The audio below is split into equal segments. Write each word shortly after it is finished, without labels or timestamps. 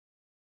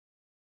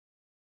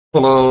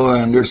Hello,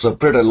 and it's a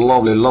pretty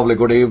lovely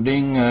good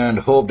evening, and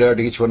hope that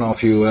each one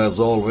of you, as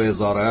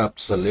always, are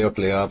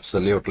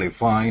absolutely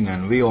fine,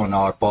 and we on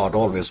our part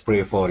always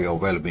pray for your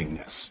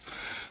well-beingness.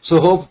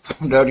 So hope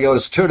that your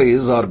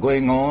studies are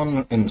going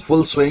on in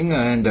full swing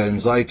and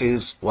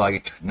anxieties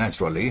quite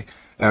naturally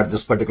at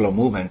this particular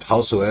moment,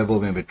 howsoever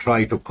we may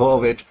try to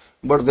curve it,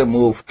 but they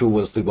move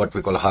towards the what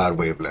we call higher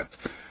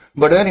wavelength.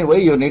 But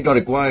anyway, you need not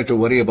require to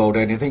worry about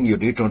anything. You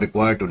need not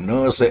require to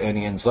nurse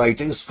any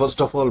anxieties.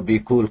 First of all, be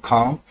cool,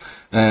 calm.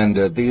 And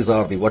these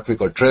are the what we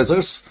call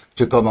treasures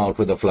to come out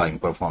with a flying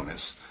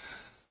performance.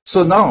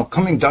 So now,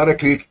 coming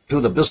directly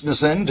to the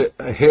business end,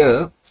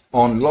 here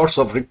on lots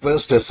of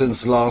requests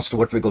since last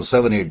what we call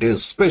 7-8 days,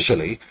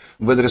 especially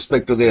with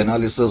respect to the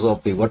analysis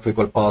of the what we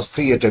call past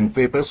 3 attempt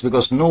papers,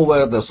 because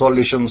nowhere the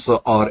solutions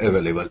are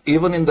available.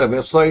 Even in the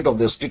website of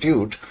the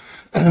institute,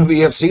 we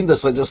have seen the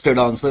suggested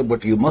answer,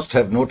 but you must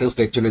have noticed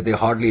actually they're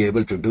hardly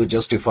able to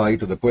justify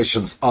to the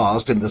questions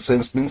asked. In the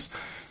sense means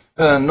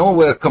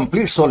nowhere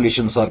complete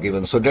solutions are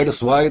given. So that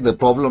is why the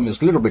problem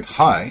is a little bit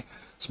high.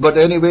 But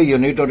anyway, you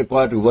need not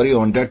require to worry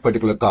on that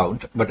particular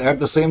count. But at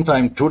the same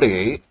time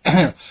today,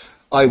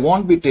 I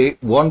won't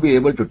be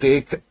able to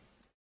take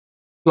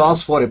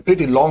class for a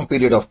pretty long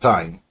period of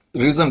time.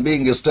 Reason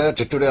being is that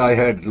today I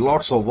had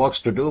lots of works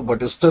to do,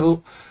 but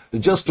still,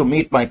 just to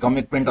meet my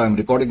commitment, I'm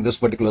recording this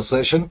particular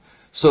session.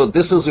 So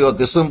this is your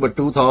December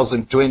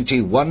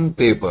 2021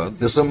 paper.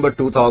 December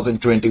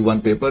 2021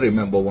 paper,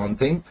 remember one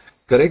thing,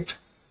 correct?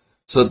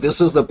 So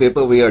this is the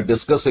paper we are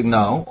discussing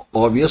now.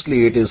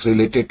 Obviously, it is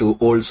related to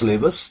old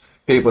syllabus,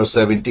 paper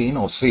 17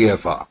 of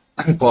CFR,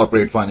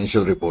 Corporate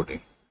Financial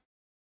Reporting.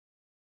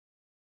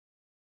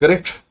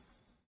 Correct?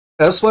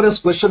 As far as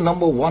question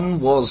number one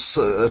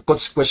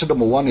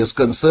is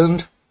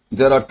concerned,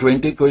 there are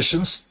 20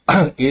 questions.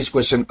 Each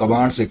question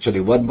commands actually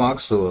 1 mark.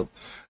 So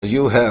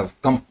you have,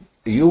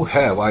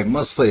 I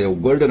must say, a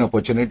golden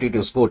opportunity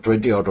to score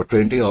 20 out of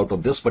 20 out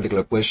of this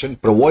particular question,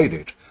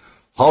 provided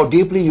how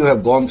deeply you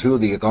have gone through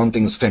the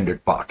accounting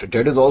standard part.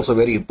 That is also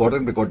very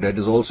important because that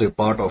is also a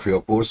part of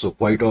your course. So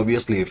quite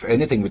obviously, if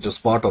anything which is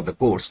part of the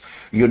course,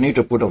 you need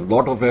to put a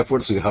lot of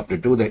efforts. You have to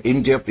do the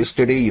in-depth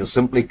study. You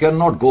simply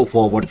cannot go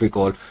for what we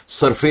call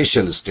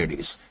superficial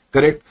studies.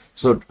 Correct?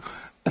 So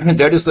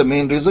that is the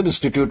main reason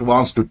Institute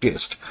wants to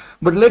test.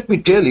 But let me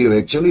tell you,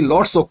 actually,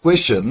 lots of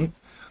questions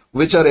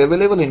which are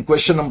available in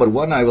question number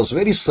 1. I was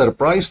very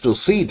surprised to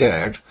see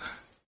that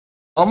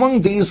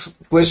among these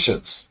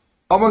questions,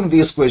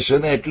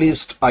 at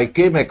least I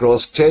came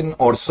across 10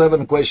 or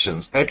 7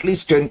 questions, at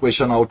least 10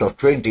 questions out of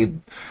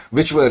 20,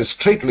 which were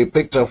strictly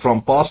picked up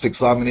from past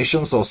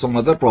examinations of some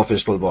other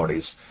professional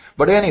bodies.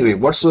 But anyway,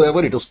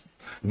 whatsoever, it is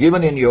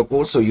given in your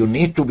course, so you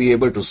need to be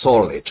able to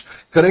solve it.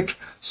 Correct?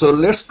 So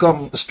let's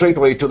come straight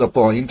away to the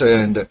point.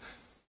 And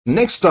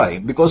next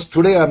time, because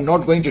today I'm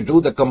not going to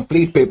do the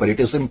complete paper, it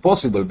is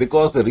impossible,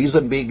 because the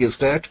reason being is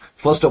that,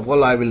 first of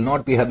all, I will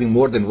not be having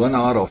more than 1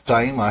 hour of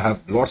time. I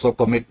have lots of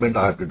commitment.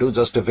 I have to do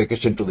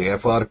justification to the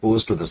FR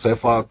course, to the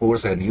CFR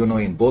course, and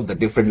in both the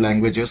different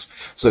languages.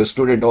 So a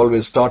student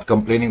always start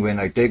complaining when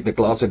I take the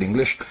class in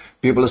English.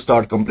 People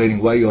start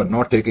complaining why you are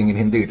not taking in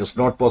Hindi. It is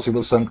not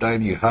possible.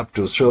 Sometimes you have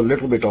to show a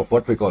little bit of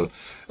what we call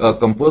a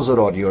composer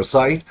on your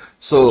side.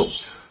 So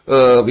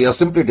we are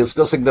simply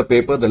discussing the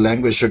paper. The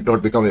language should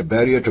not become a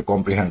barrier to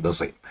comprehend the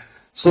same.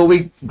 So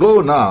we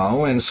go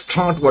now and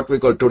start what we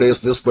call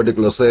this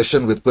particular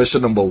session with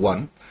question number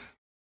 1.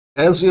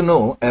 As you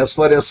know, as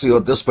far as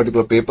this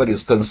particular paper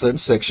is concerned,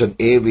 section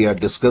A we are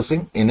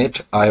discussing. In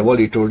it, I have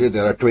already told you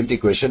there are 20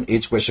 questions.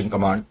 Each question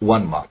command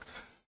 1 mark.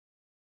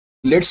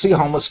 Let's see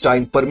how much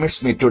time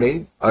permits me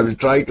today. I will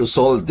try to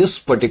solve this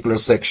particular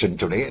section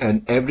today,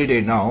 and every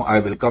day now I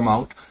will come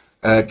out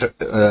at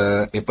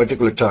a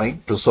particular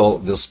time to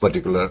solve this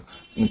particular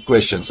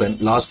questions.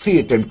 And last 3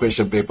 attempt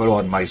question paper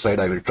on my side,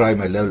 I will try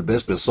my level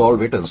best to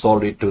solve it and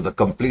solve it to the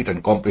complete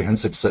and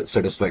comprehensive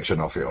satisfaction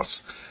of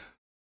yours.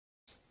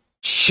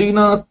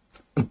 Sheena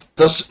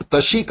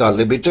Tashika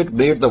Limited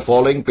made the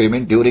following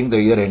payment during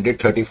the year ended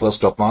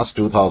 31st of March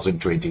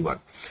 2021.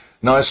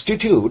 Now,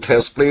 Institute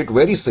has played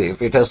very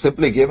safe. It has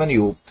simply given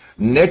you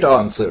net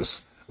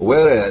answers,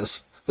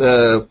 whereas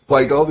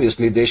quite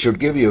obviously, they should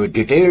give you a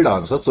detailed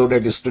answer so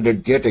that the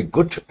student get a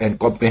good and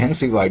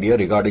comprehensive idea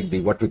regarding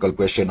the what we call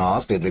question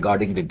asked and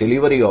regarding the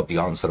delivery of the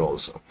answer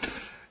also.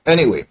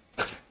 Anyway,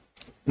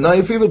 now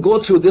if you will go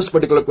through this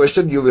particular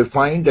question, you will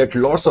find that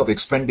lots of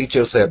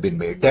expenditures have been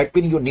made. That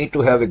means you need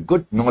to have a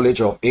good knowledge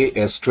of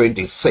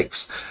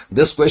AS26.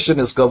 This question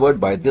is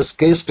covered by this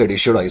case study,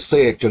 should I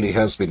say, actually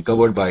has been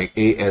covered by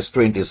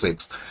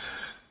AS26.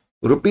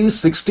 Rupees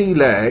 60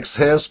 lakhs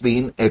has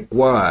been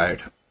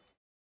acquired.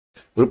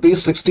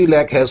 Rupees 60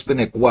 lakh has been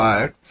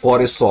acquired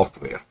for a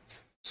software.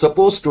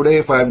 Suppose today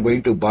if I am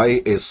going to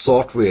buy a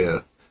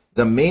software,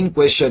 the main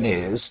question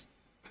is,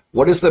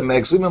 what is the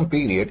maximum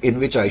period in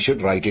which I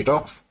should write it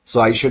off?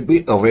 So I should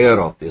be aware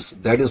of this.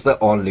 That is the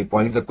only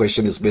point the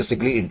question is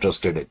basically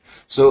interested in.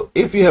 So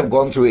if you have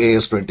gone through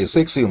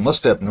AS26, you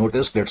must have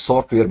noticed that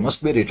software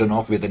must be written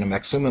off within a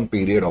maximum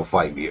period of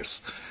 5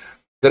 years.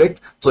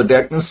 Correct? So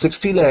that means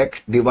 60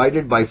 lakh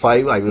divided by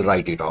 5, I will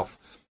write it off.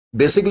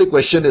 Basically,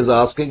 question is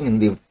asking in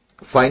the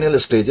final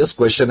stages,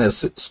 question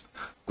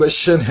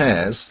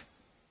has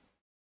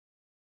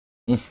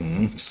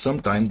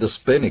sometimes this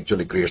pen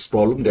actually creates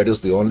problem. That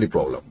is the only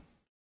problem.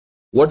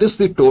 What is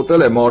the total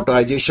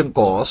amortization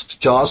cost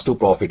charged to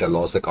profit and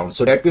loss account?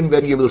 So that means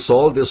when you will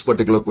solve this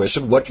particular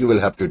question, what you will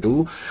have to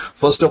do,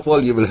 first of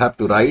all, you will have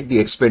to write the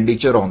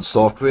expenditure on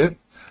software.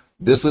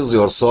 This is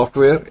your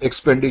software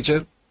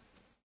expenditure.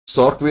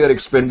 Software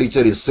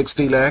expenditure is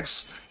 60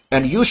 lakhs,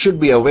 and you should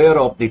be aware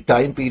of the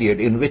time period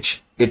in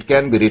which it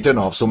can be written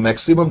off. So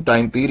maximum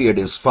time period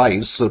is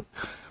 5. So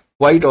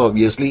quite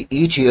obviously,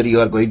 each year you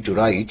are going to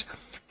write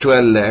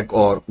 12 lakh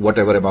or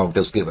whatever amount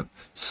is given.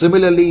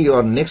 Similarly,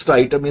 your next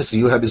item is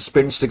you have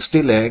spent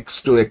 60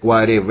 lakhs to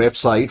acquire a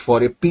website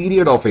for a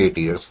period of 8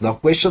 years. Now,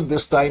 question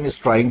this time is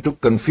trying to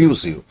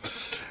confuse you.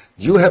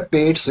 You have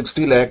paid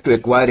 60 lakh to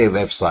acquire a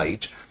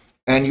website,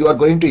 and you are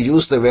going to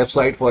use the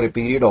website for a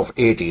period of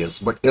 8 years.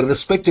 But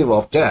irrespective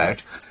of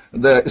that,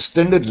 the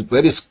standard is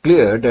very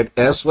clear that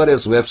as far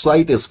as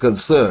website is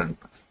concerned,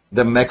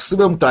 the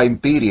maximum time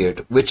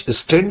period which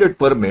standard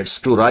permits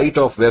to write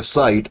off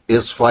website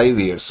is 5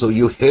 years. So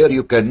you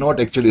cannot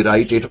actually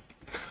write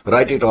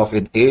it off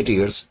in 8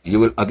 years. You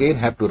will again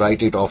have to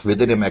write it off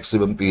within a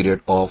maximum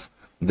period of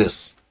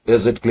this.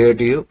 Is it clear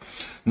to you?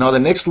 Now the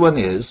next one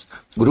is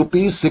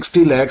rupees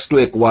 60 lakhs to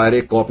acquire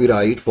a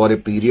copyright for a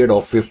period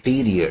of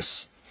 15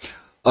 years.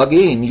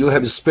 Again, you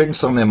have spent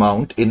some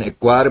amount in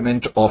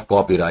acquirement of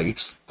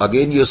copyrights.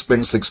 Again, you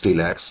spend 60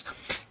 lakhs.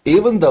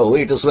 Even though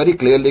it is very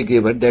clearly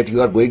given that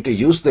you are going to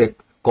use the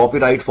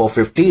copyright for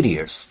 15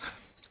 years,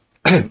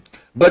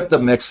 but the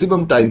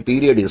maximum time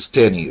period is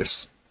 10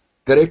 years.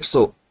 Correct?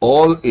 So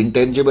all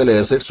intangible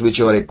assets which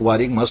you are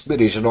acquiring must be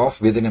written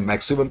off within a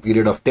maximum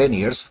period of 10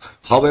 years.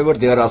 However,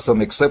 there are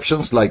some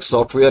exceptions like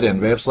software and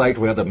website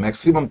where the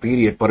maximum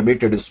period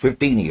permitted is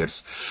 5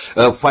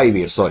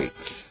 years, sorry.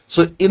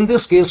 So in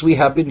this case, we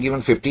have been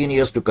given 15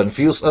 years to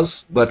confuse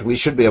us, but we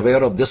should be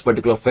aware of this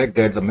particular fact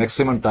that the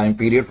maximum time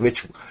period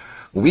which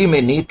we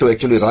may need to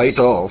actually write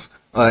off,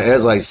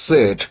 as I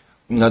said,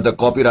 the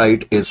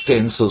copyright is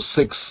 10, so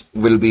 6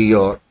 will be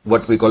your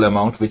what we call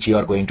amount which you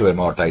are going to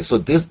amortize. So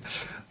this,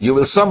 you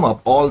will sum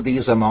up all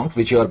these amounts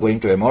which you are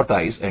going to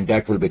amortize, and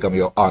that will become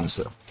your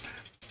answer.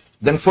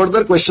 Then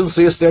further question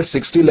says that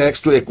 60 lakhs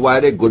to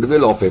acquire a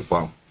goodwill of a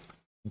firm.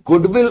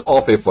 Goodwill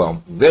of a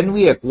firm. When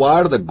we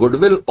acquire the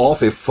goodwill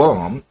of a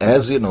firm,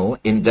 as you know,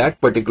 in that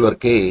particular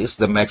case,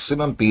 the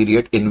maximum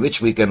period in which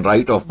we can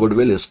write off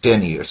goodwill is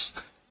 10 years.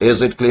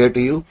 Is it clear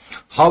to you?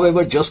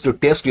 However, just to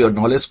test your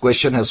knowledge,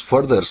 question has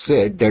further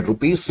said that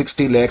rupees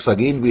 60 lakhs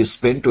again we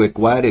spend to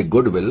acquire a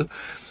goodwill,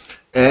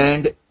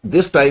 and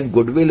this time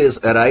goodwill is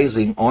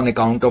arising on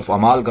account of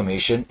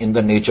amalgamation in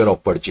the nature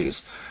of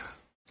purchase.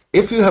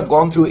 If you have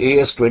gone through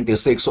AS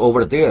 26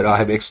 over there, I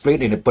have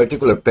explained in a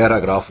particular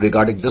paragraph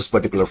regarding this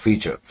particular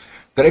feature.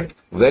 Correct?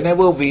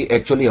 Whenever we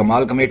actually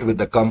amalgamate with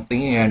the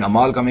company and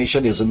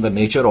amalgamation is in the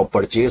nature of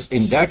purchase,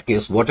 in that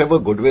case, whatever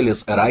goodwill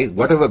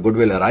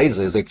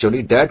arises,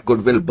 actually that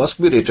goodwill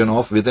must be written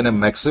off within a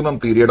maximum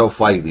period of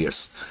 5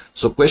 years.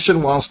 So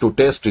question wants to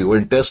test you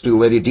and test you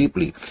very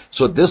deeply.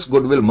 So this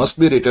goodwill must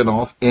be written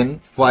off in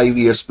 5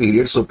 years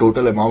period. So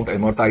total amount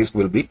amortized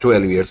will be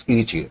 12 years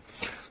each year.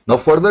 Now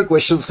further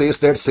question says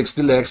that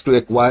 60 lakhs to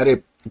acquire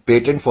a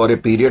patent for a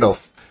period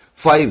of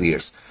 5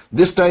 years.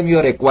 This time you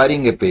are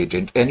acquiring a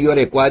patent, and you are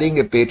acquiring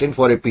a patent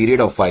for a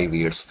period of 5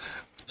 years.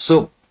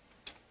 So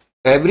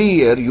every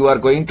year you are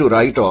going to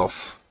write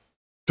off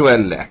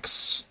 12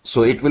 lakhs.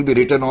 So it will be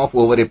written off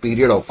over a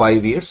period of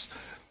 5 years.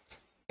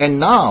 And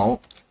now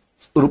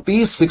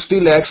rupees 60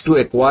 lakhs to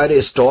acquire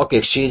a stock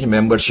exchange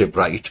membership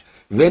right.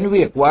 When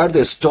we acquire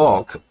the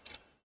stock,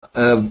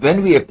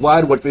 when we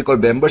acquire what we call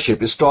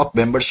membership, stock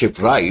membership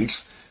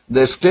rights,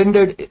 the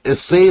standard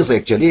says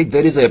actually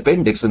there is an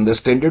appendix in the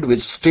standard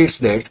which states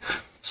that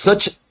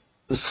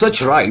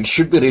such rights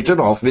should be written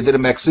off within a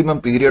maximum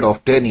period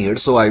of 10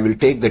 years. So I will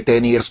take the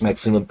 10 years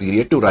maximum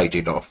period to write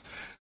it off.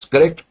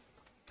 Correct?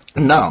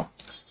 Now,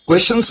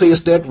 question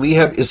says that we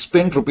have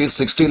spent rupees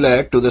 60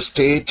 lakh to the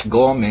state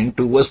government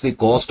towards the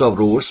cost of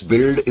roads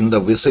built in the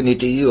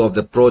vicinity of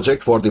the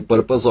project for the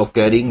purpose of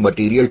carrying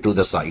material to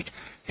the site.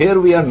 Here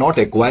we are not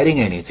acquiring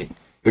anything.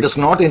 It is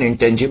not an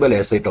intangible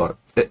asset or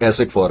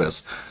asset for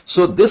us.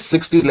 So this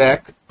 60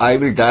 lakh, I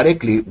will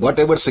directly,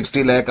 whatever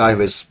 60 lakh I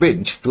have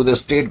spent to the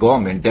state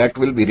government, that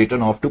will be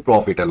written off to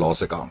profit and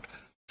loss account.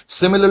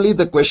 Similarly,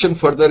 the question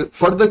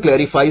further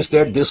clarifies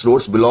that this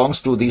roads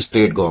belongs to the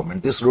state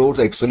government. This roads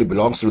actually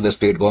belongs to the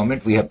state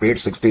government. We have paid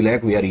 60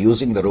 lakh. We are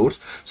using the roads.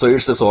 So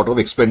it's a sort of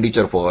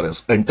expenditure for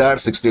us. Entire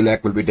 60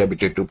 lakh will be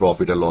debited to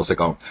profit and loss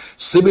account.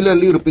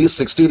 Similarly, rupees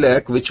 60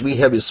 lakh, which we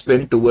have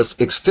spent towards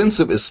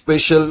extensive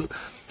special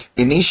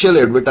initial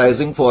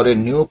advertising for a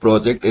new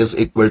project is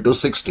equal to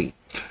 60.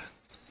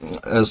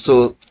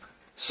 So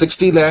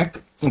 60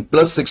 lakh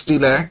plus 60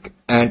 lakh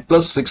and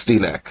plus 60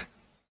 lakh.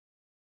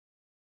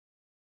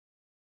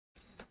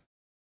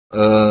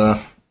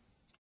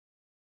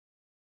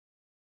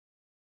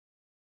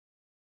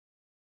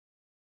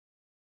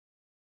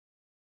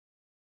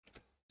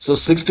 So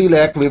 60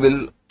 lakh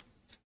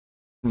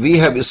we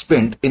have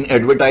spent in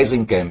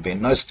advertising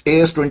campaign. Now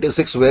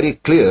AS26 very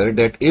clear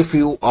that if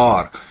you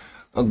are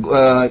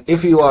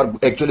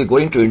actually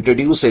going to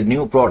introduce a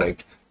new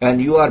product and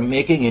you are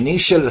making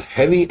initial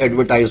heavy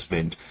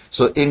advertisement,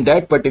 so in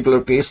that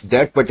particular case,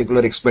 that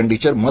particular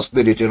expenditure must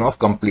be written off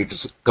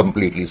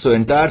completely. So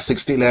entire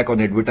 60 lakh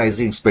on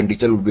advertising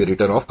expenditure will be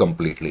written off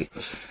completely.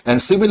 And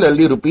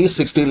similarly, rupees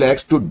 60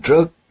 lakhs to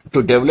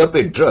develop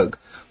a drug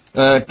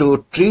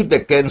to treat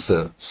the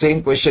cancer.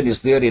 Same question is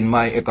there in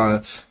my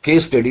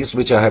case studies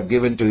which I have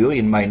given to you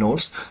in my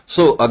notes.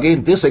 So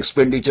again, this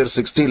expenditure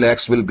 60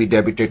 lakhs will be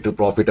debited to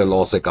profit or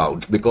loss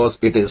account because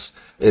it is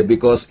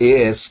because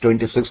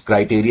AS26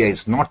 criteria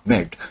is not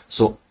met.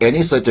 So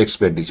any such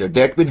expenditure,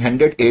 that means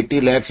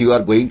 180 lakhs you are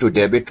going to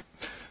debit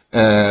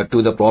to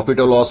the profit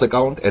or loss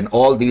account, and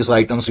all these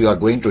items you are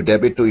going to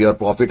debit to your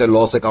profit or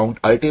loss account.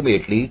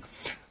 Ultimately,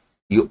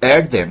 you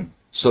add them.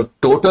 So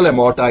total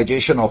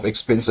amortization of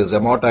expenses,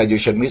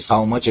 amortization means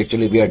how much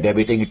actually we are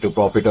debiting it to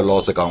profit or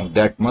loss account.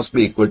 That must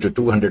be equal to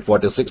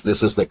 246.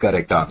 This is the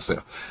correct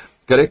answer.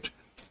 Correct?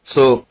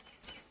 So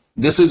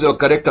this is your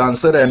correct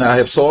answer, and I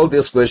have solved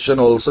this question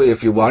also.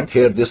 If you want,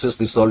 here this is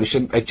the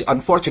solution.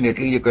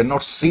 Unfortunately, you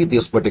cannot see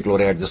this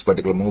particular at this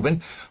particular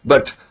moment,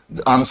 but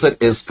the answer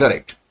is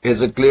correct.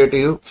 Is it clear to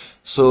you?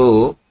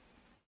 So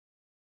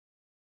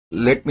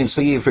let me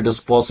see if it is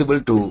possible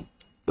to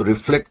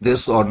reflect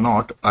this or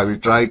not. I will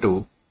try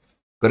to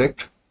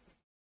correct.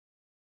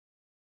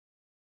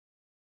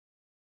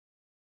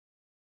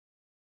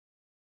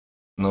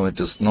 No, it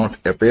is not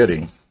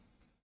appearing.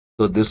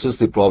 So this is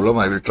the problem.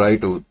 I will try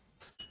to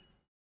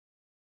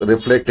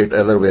reflect it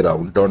other way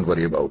around. Don't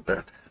worry about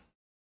that.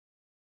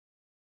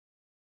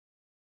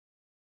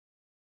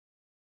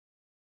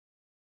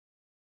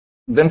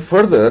 Then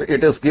further,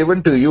 it is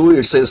given to you.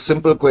 It's a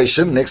simple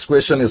question. Next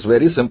question is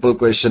very simple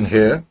question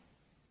here.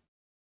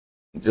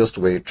 Just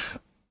wait.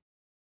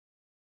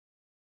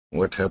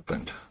 What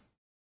happened?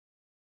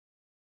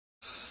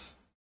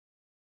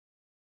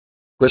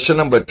 Question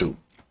number 2.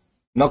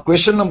 Now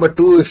question number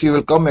 2, if you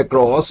will come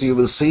across, you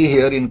will see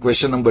here in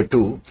question number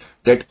 2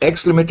 that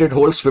X Limited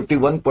holds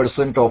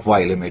 51% of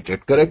Y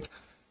Limited, correct?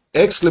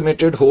 X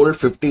Limited hold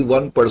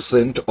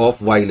 51%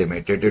 of Y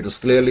Limited. It is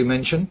clearly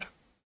mentioned.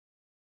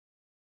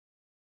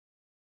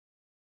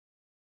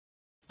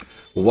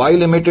 Y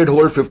Limited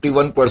hold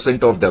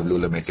 51% of W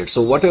Limited.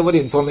 So whatever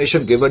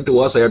information given to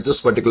us at this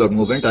particular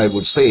moment, I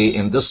would say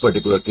in this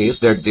particular case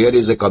that there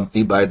is a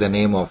company by the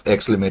name of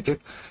X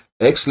Limited.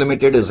 X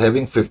Limited is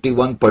having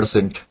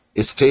 51%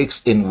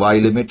 stakes in Y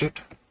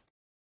Limited.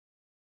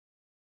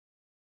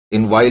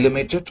 In Y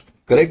Limited,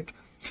 correct?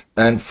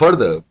 And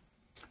further,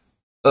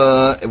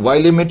 Y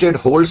Limited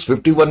holds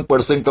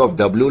 51% of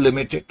W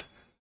Limited.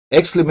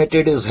 X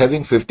Limited is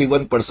having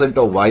 51%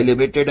 of Y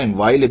Limited, and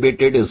Y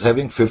Limited is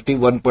having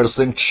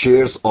 51%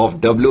 shares of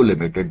W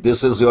Limited.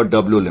 This is your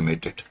W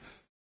Limited.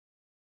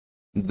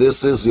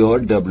 This is your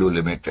W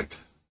Limited.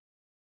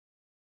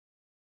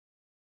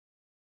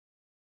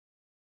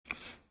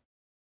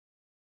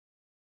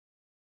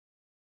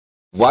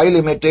 Y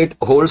Limited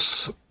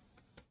holds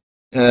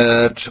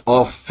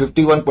of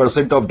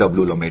 51% of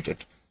W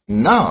Limited.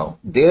 Now,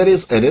 there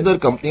is another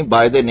company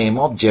by the name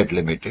of Z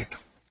Limited.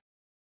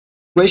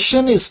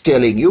 Question is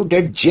telling you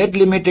that Z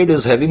Limited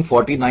is having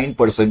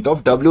 49%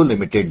 of W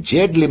Limited.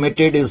 Z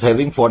Limited is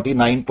having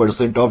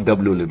 49% of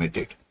W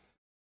Limited.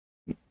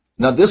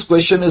 Now this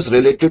question is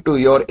related to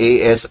your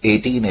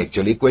AS18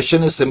 actually.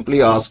 Question is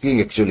simply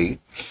asking actually,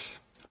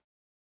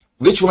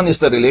 which one is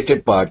the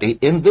related party?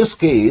 In this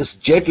case,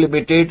 Z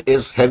Limited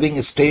is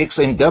having stakes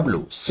in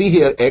W. See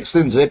here, X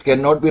and Z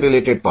cannot be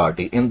related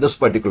party in this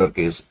particular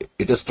case.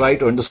 It is try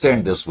to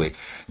understand this way.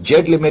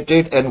 Z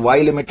Limited and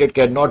Y Limited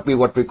cannot be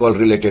what we call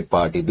related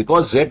party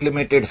because Z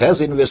Limited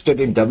has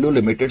invested in W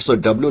Limited. So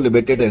W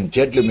Limited and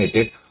Z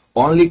Limited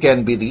only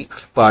can be the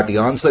party.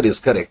 Answer is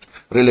correct.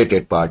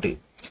 Related party.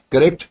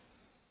 Correct.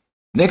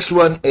 Next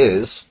one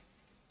is...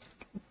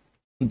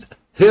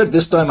 Here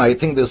this time I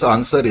think this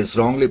answer is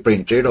wrongly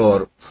printed,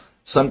 or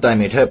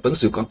sometime it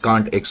happens, you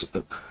can't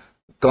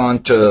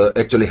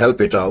actually help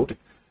it out.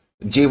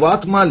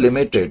 Jivatma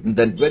Limited,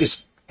 that very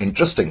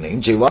interesting name,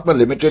 Jivatma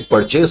Limited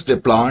purchased a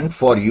plant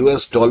for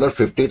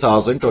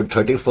 $50,000 on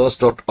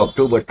 31st of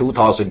October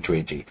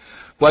 2020.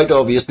 Quite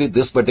obviously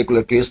this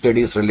particular case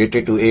study is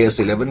related to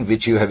AS11,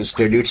 which you have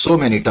studied so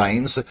many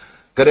times.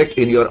 Correct,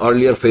 in your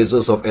earlier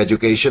phases of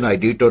education. I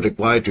did not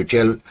require to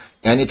tell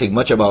anything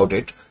much about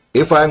it.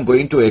 If I am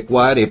going to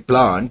acquire a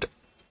plant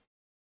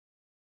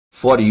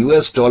for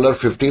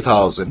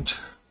 $50,000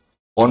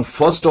 on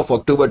 1st of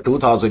October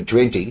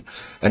 2020,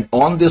 and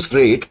on this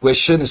rate,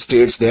 question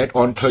states that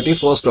on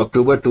 31st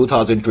October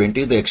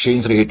 2020, the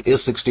exchange rate is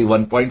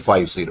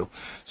 61.50.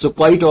 So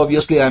quite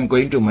obviously, I am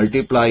going to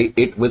multiply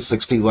it with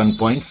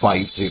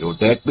 61.50.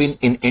 That means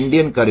in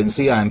Indian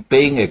currency, I am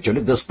paying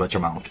actually this much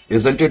amount,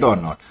 isn't it or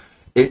not?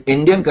 In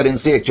Indian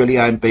currency, actually,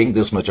 I am paying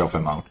this much of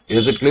amount.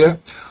 Is it clear?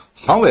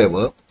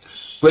 However,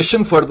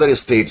 question further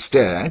states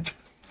that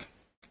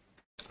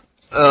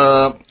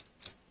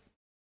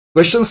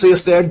Question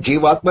says that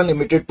Jeevatma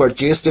Limited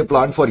purchased a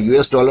plant for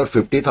US dollar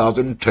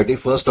 50,000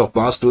 31st of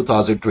March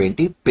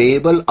 2020,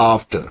 payable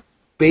after.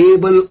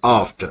 Payable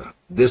after.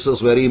 This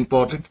is very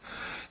important.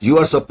 You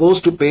are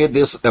supposed to pay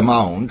this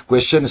amount.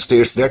 Question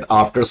states that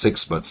after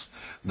 6 months.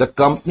 The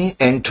company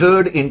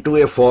entered into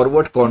a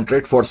forward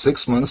contract for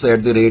 6 months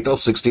at the rate of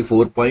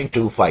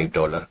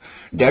 $64.25.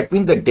 That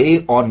means the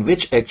day on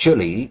which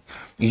actually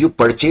you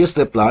purchase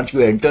the plant,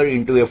 you enter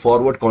into a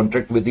forward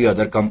contract with the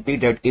other company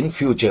that in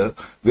future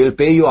will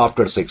pay you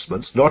after 6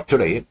 months, not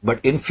today,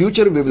 but in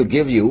future we will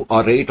give you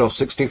a rate of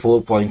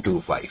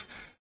 64.25.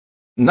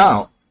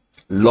 Now,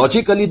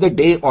 logically, the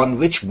day on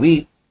which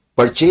we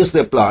purchase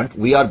the plant,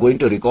 we are going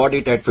to record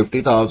it at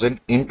 50,000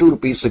 into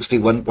rupees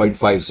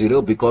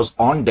 61.50 because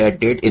on that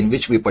date in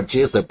which we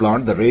purchase the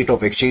plant, the rate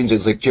of exchange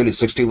is actually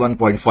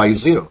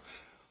 61.50.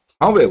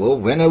 However,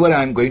 whenever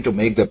I am going to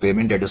make the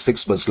payment, that is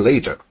 6 months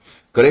later,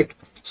 correct?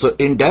 So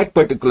in that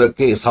particular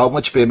case, how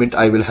much payment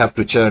I will have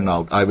to churn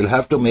out? I will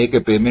have to make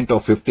a payment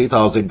of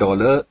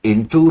 $50,000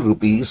 into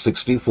rupees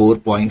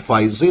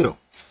 64.50.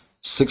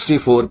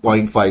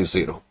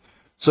 64.50.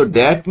 So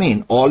that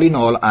means all in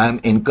all, I am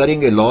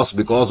incurring a loss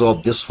because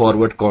of this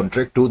forward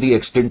contract to the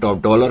extent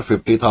of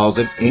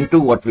 $50,000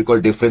 into what we call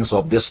difference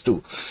of this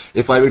two.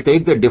 If I will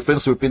take the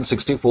difference between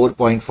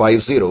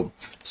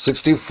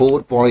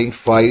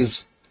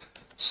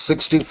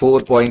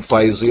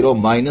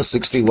 64.50 minus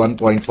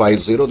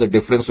 61.50, the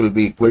difference will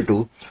be equal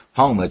to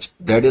how much?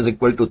 That is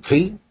equal to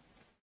 3.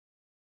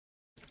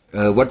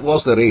 What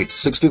was the rate?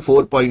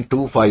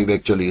 64.25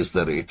 actually is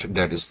the rate.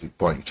 That is the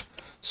point.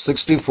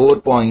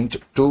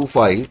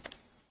 64.25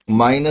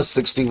 minus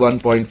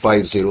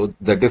 61.50,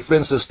 the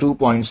difference is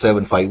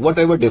 2.75.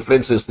 Whatever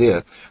difference is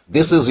there,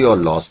 this is your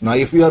loss. Now,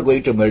 if you are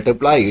going to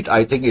multiply it,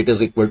 I think it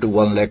is equal to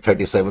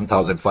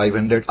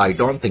 1,37,500. I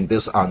don't think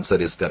this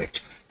answer is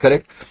correct.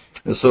 Correct?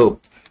 So,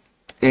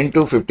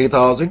 into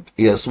 50,000,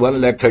 yes,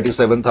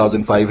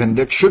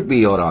 1,37,500 should be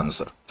your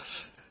answer.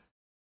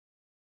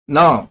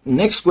 Now,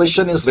 next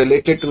question is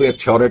related to a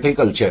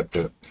theoretical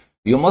chapter.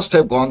 You must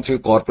have gone through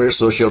corporate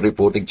social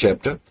reporting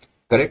chapter,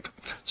 correct?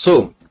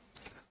 So,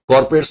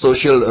 corporate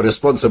social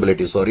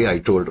responsibility, sorry, I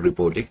told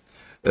reporting.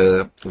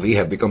 We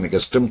have become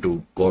accustomed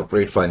to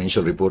corporate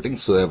financial reporting.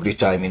 So, every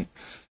time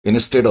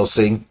instead of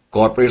saying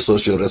corporate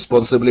social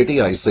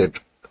responsibility, I said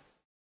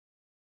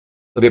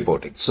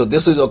reporting. So,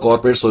 this is a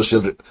corporate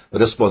social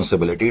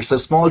responsibility. It's a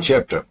small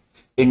chapter.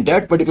 In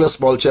that particular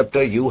small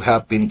chapter, you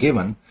have been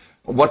given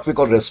what we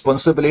call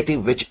responsibility,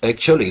 which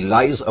actually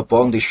lies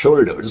upon the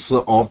shoulders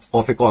of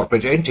a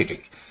corporate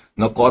entity.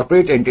 Now,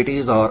 corporate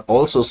entities are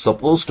also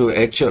supposed to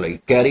actually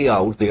carry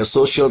out their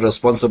social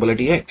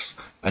responsibility acts.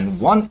 And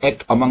one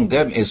act among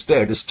them is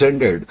that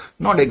standard,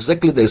 not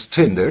exactly the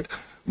standard,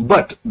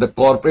 but the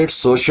corporate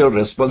social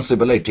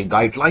responsibility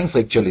guidelines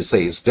actually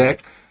says that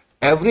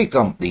every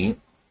company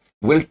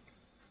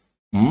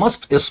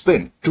must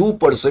spend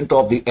 2%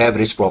 of the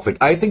average profit.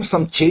 I think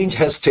some change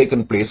has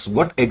taken place.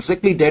 What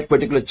exactly that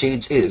particular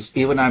change is,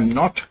 even I'm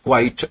not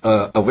quite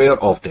aware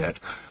of that.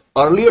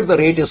 Earlier, the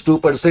rate is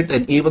 2%,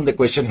 and even the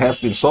question has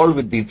been solved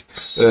with the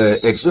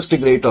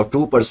existing rate of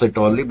 2%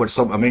 only, but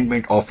some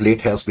amendment of late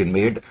has been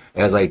made.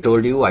 As I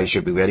told you, I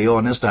should be very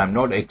honest, I'm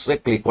not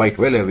exactly quite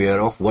well aware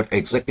of what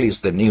exactly is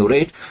the new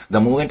rate. The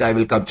moment I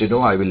will come to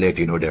know, I will let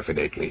you know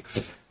definitely.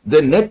 The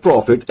net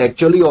profit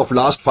actually of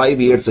last 5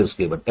 years is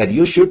given, and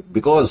you should,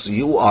 because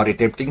you are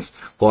attempting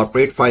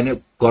corporate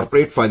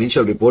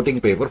financial reporting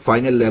paper,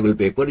 final level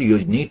paper, you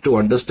need to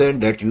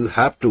understand that you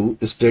have to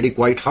study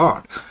quite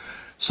hard.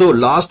 So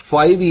last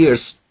 5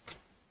 years,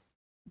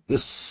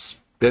 this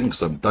pen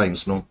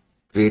sometimes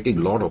creating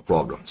a lot of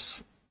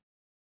problems.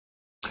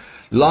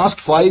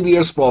 Last 5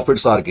 years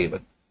profits are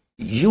given.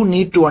 You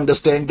need to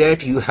understand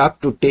that you have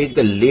to take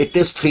the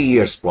latest 3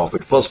 years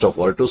profit first of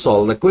all to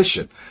solve the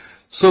question.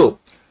 So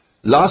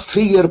last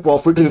 3 year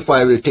profit, if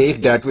I will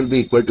take, that will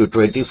be equal to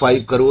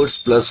 25 crores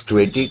plus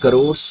 20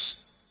 crores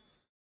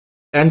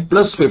and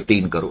plus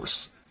 15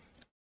 crores.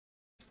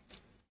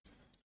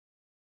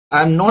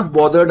 I'm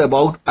bothered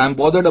about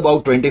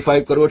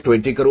 25 crore,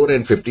 20 crore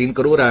and 15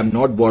 crore. I'm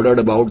not bothered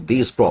about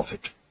these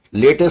profit.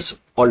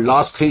 Latest or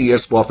last 3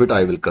 years profit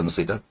I will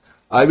consider.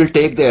 I will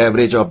take the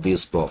average of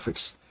these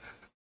profits.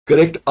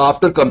 Correct.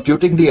 After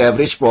computing the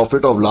average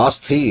profit of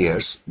last 3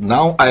 years,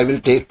 now I will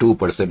take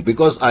 2%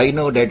 because I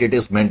know that it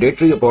is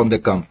mandatory upon the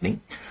company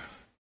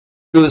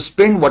to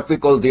spend what we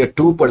call their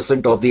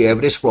 2% of the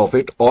average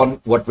profit on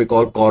what we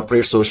call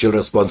corporate social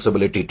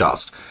responsibility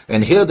task.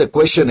 And here the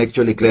question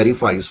actually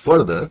clarifies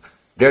further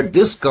that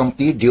this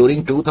company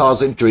during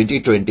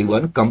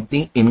 2020-21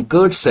 company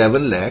incurred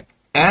 7 lakh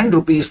and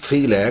rupees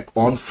 3 lakh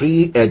on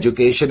free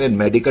education and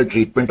medical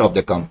treatment of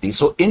the company.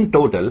 So in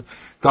total,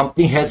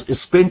 company has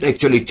spent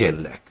actually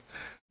 10 lakh.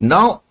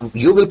 Now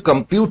you will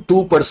compute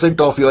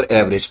 2% of your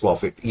average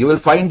profit. You will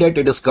find that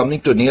it is coming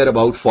to near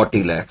about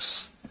 40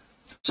 lakhs.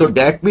 So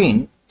that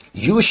means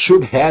you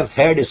should have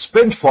had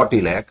spent 40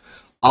 lakh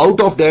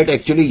Out of that,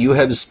 actually, you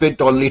have spent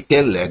only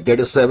 10 lakh, that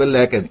is 7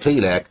 lakh and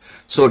 3 lakh.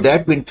 So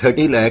that means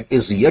 30 lakh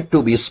is yet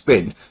to be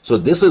spent. So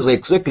this is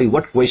exactly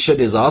what question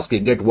is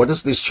asking, that what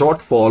is the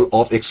shortfall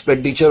of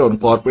expenditure on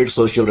corporate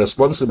social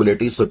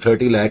responsibility? So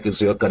 30 lakh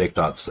is your correct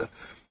answer.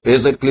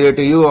 Is it clear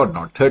to you or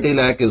not? 30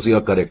 lakh is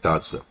your correct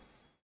answer.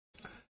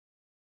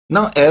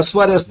 Now, as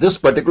far as this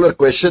particular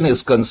question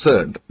is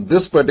concerned,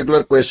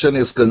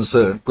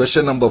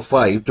 question number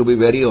 5, to be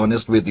very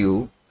honest with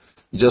you,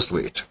 just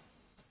wait.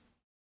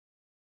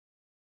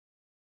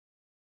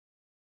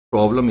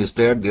 Problem is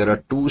that there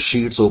are 2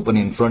 sheets open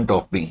in front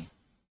of me.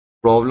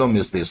 Problem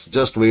is this.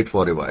 Just wait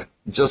for a while.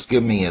 Just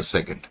give me a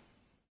second.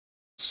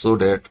 So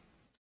that.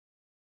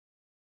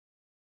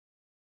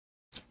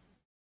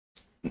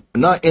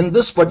 Now, in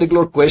this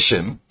particular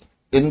question,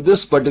 it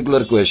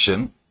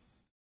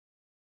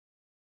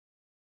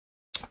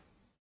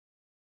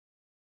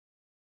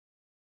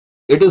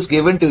is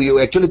given to you.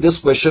 Actually, this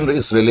question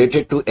is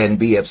related to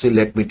NBFC.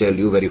 Let me tell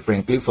you very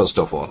frankly, first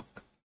of all.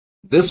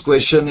 This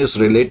question is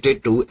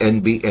related to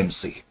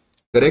NBMC,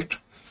 correct?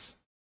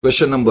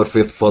 Question number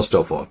 5, first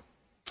of all.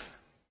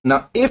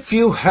 Now, if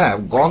you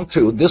have gone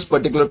through this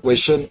particular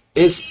question,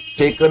 is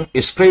taken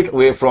straight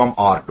away from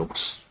our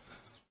notes.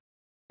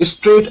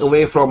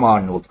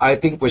 I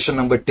think question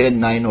number 10,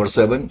 9 or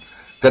 7,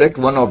 correct?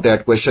 One of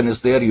that question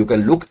is there. You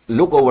can look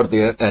over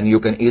there and you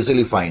can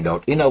easily find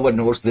out. In our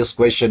notes, this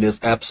question is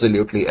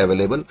absolutely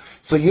available.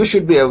 So you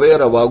should be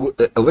aware about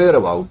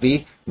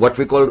the what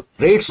we call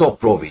rates of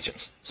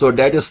provisions. So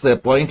that is the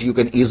point. You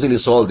can easily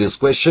solve this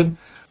question.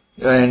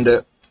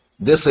 And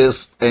this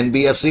is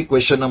NBFC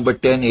question number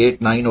 10,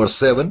 8, 9 or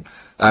 7.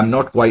 I'm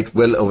not quite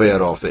well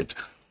aware of it.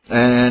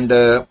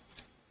 And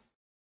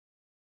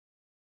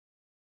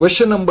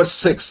question number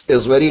 6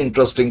 is very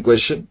interesting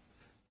question.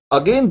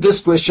 Again,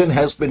 this question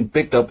has been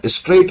picked up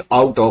straight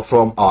out of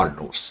from our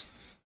notes.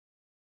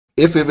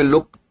 If we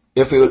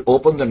will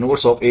open the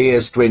notes of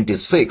AS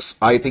 26,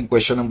 I think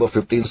question number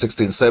 15,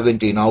 16,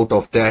 17, out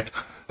of that,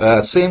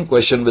 same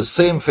question with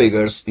same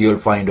figures, you'll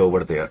find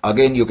over there.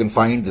 Again, you can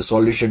find the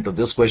solution to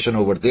this question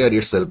over there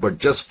itself, but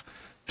just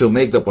to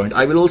make the point,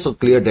 I will also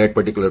clear that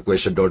particular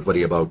question, don't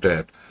worry about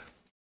that.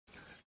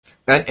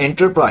 An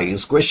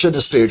enterprise, question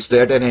states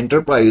that an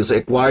enterprise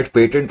acquired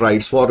patent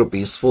rights for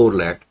rupees 4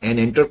 lakh. An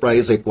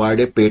enterprise acquired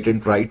a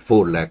patent right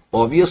 4 lakh.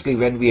 Obviously,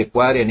 when we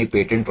acquire any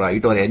patent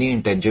right or any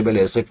intangible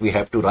asset, we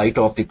have to write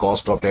off the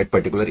cost of that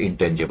particular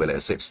intangible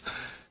assets.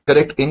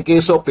 Correct? In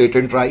case of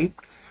patent right,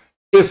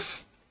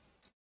 if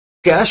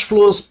cash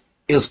flows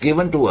is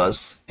given to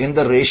us in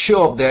the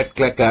ratio of that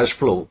cash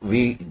flow,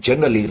 we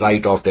generally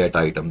write off that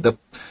item. The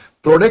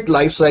product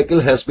life cycle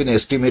has been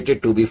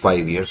estimated to be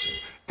 5 years.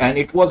 And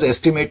it was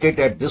estimated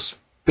that this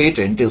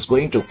patent is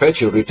going to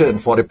fetch a return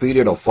for a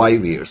period of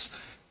 5 years.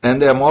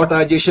 And the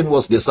amortization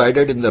was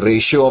decided in the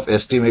ratio of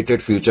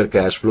estimated future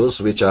cash flows,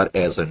 which are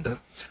as under.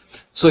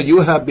 So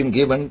you have been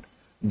given,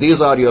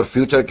 these are your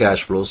future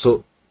cash flows.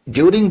 So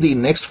during the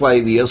next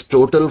 5 years,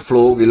 total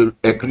flow will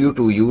accrue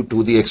to you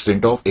to the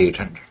extent of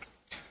 800.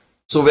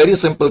 So very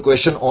simple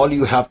question. All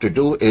you have to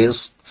do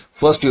is,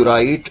 first you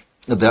write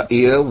the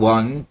year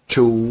 1,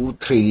 2,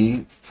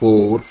 3,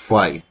 4,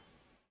 5.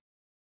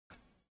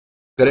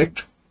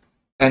 Correct?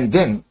 And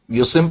then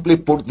you simply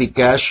put the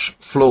cash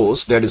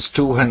flows, that is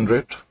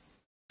 200,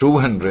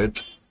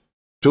 200,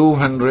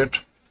 200,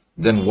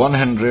 then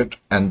 100,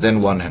 and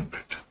then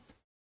 100.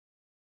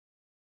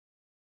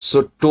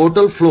 So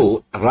total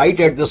flow right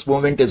at this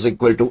moment is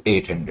equal to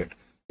 800.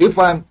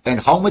 And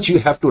how much you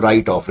have to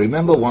write off?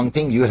 Remember one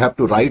thing, you have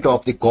to write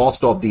off the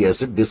cost of the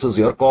asset. This is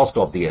your cost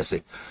of the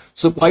asset.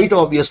 So quite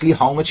obviously,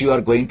 how much you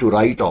are going to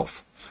write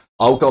off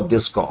out of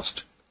this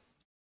cost?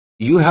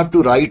 You have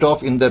to write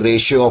off in the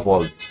ratio of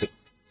all these things.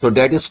 So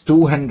that is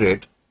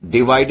 200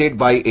 divided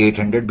by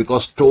 800,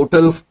 because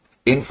total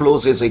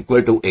inflows is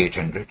equal to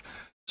 800.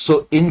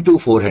 So into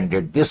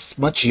 400, this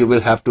much you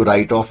will have to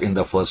write off in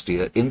the first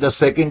year. In the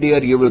second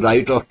year, you will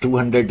write off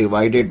 200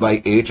 divided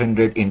by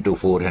 800 into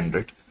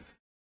 400.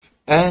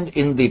 And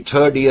in the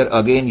third year,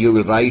 again, you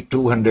will write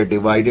 200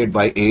 divided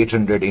by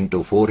 800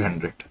 into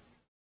 400.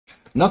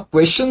 Now,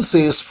 question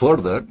says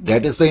further,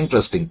 that is the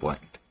interesting point.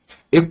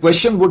 If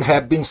question would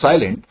have been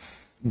silent,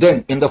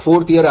 then in the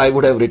fourth year, I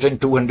would have written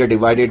 200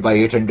 divided by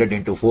 800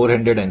 into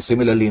 400, and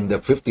similarly in the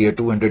fifth year,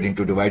 200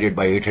 into divided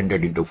by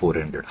 800 into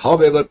 400.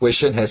 However,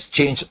 question has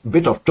changed a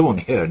bit of tone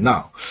here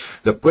now.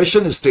 The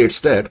question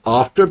states that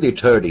after the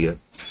third year,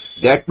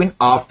 that means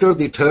after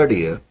the third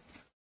year,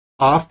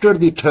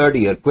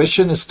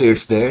 question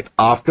states that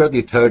after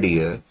the third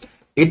year,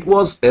 it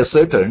was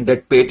ascertained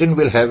that patent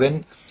will have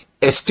an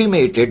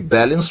estimated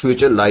balanced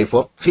future life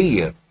of 3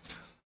 years.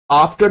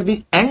 After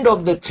the end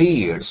of the 3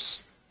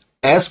 years,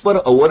 as per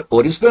our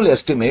original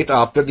estimate,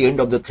 after the end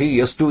of the 3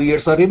 years, 2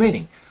 years are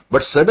remaining.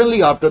 But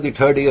suddenly after the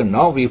third year,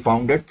 now we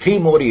found that 3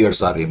 more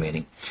years are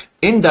remaining.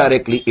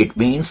 Indirectly, it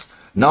means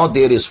now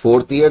there is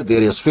fourth year,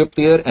 there is fifth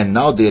year, and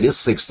now there is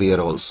sixth year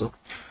also.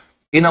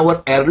 In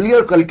our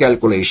earlier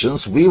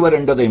calculations, we were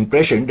under the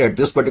impression that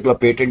this particular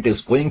patent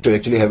is going to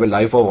actually have a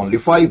life of only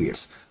 5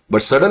 years.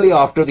 But suddenly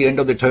after the end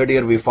of the third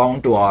year, we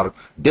found to our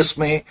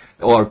dismay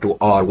or to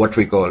our what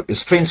we call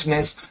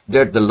strangeness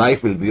that the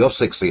life will be of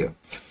 6 years.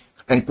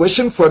 And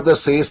question further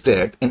says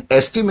that an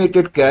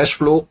estimated cash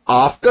flow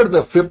after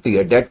the 5th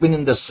year, that means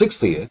in the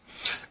 6th year,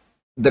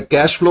 the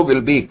cash flow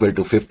will be equal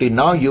to 50.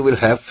 Now you will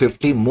have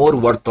 50 more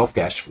worth of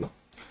cash flow.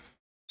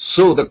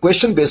 So the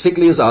question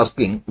basically is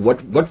asking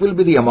what will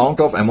be the amount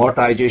of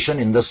amortization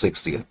in the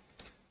 6th year.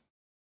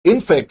 In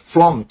fact,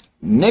 from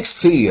next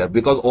 3 years,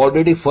 because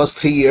already first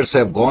 3 years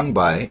have gone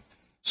by,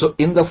 so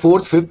in the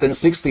 4th, 5th and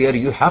 6th year,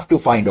 you have to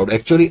find out.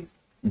 Actually,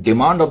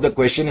 demand of the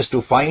question is to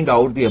find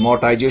out the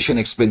amortization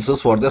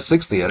expenses for the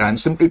 6th year. I'm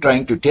simply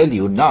trying to tell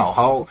you now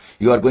how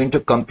you are going to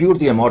compute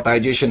the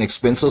amortization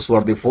expenses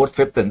for the 4th,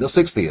 5th and the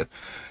 6th year.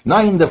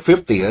 Now in the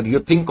 5th year, you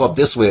think of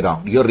this way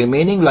around. Your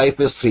remaining life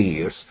is 3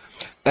 years.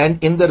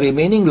 And in the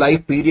remaining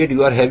life period,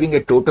 you are having a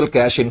total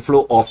cash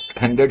inflow of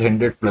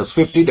 100 plus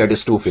 50, that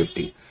is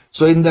 250.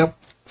 So in the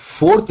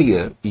 4th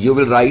year, you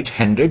will write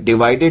 100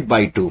 divided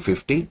by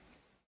 250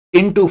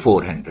 into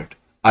 400.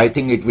 I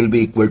think it will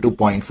be equal to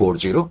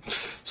 0.40.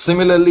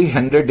 Similarly,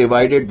 100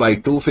 divided by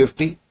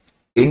 250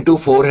 into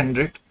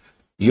 400.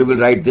 You will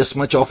write this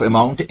much of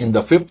amount in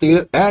the 5th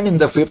year, and in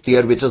the 5th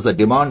year, which is the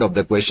demand of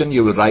the question,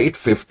 you will write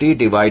 50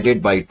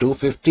 divided by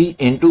 250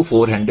 into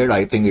 400.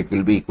 I think it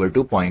will be equal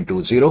to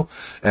 0.20,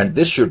 and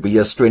this should be,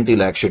 yes, 20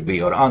 lakh should be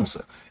your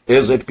answer.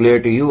 Is it clear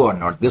to you or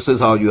not? This is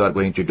how you are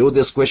going to do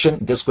this question.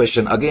 This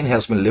question again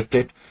has been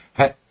lifted.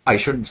 I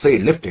should say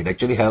lifted,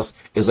 actually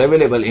is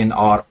available in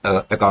our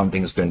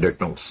accounting standard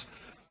notes.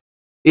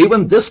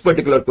 Even this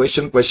particular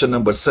question, question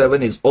number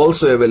 7, is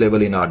also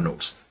available in our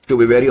notes. To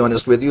be very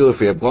honest with you,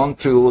 if you have gone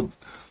through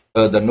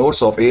the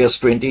notes of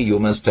AS20, you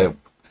must have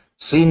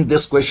seen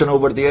this question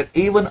over there.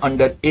 Even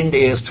under Ind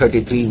AS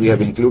 33, we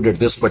have included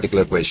this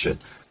particular question.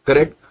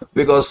 Correct?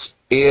 Because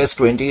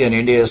AS20 and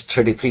Ind AS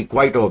 33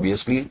 quite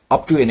obviously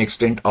up to an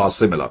extent are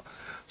similar.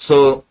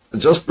 So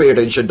just pay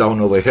attention down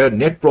over here.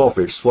 Net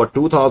profits for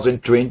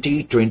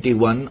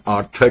 2020-21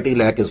 are 30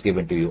 lakh is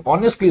given to you.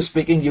 Honestly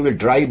speaking, you will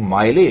drive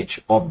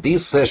mileage of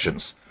these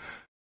sessions.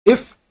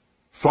 If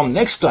from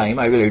next time,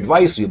 I will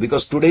advise you,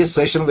 because today's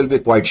session will be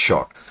quite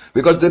short,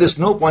 because there is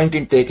no point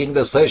in taking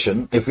the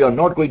session if you are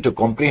not going to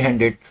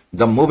comprehend it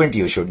the moment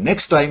you should.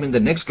 Next time in the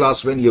next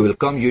class when you will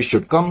come, you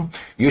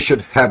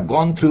should have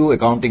gone through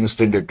Accounting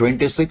Standard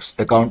 26,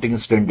 Accounting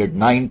Standard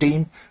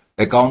 19,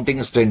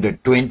 Accounting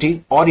Standard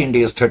 20 or Ind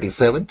AS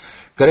 37,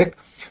 correct?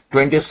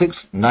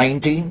 26,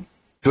 19,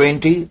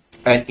 20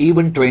 and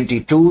even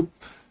 22.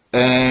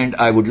 And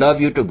I would love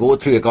you to go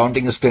through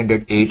Accounting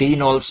Standard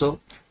 18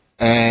 also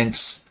and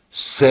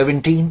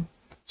 17.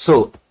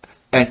 So,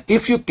 and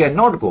if you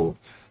cannot go,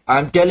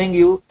 I'm telling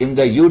you, in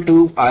the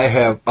YouTube, I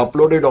have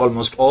uploaded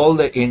almost all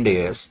the Ind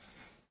AS.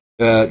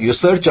 You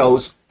search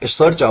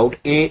out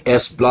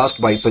AS Blast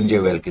by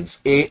Sanjay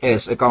Welkins,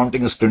 AS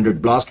Accounting Standard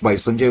Blast by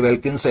Sanjay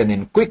Welkins, and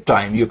in quick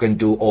time you can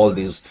do all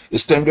these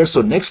standards.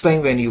 So next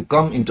time when you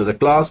come into the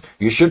class,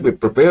 you should be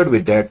prepared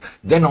with that.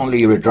 Then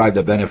only you will drive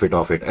the benefit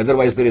of it.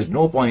 Otherwise, there is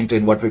no point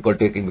in what we call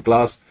taking the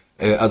class.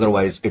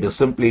 Otherwise, it is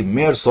simply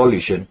mere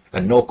solution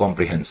and no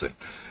comprehension.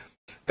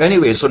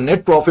 Anyway, so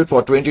net profit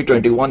for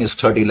 2021 is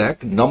 30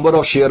 lakh. Number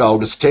of share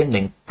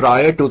outstanding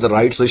prior to the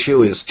rights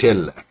issue is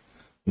 10 lakh.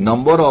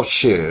 Number of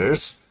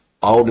shares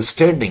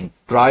outstanding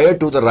prior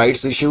to the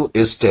rights issue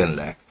is 10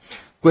 lakh.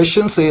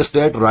 Question says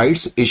that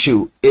rights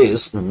issue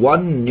is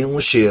 1 new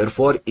share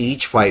for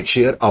each 5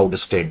 share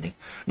outstanding.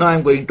 Now I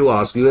am going to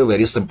ask you a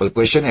very simple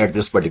question at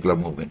this particular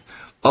moment.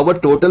 Our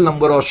total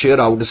number of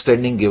share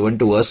outstanding given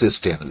to us is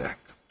 10 lakh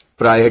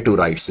prior to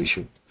rights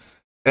issue.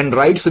 And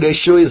rights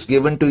ratio is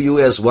given to you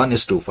as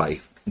 1:5.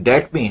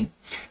 That means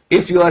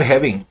if you are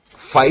having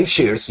 5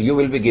 shares, you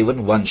will be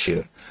given 1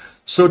 share.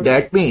 So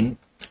that means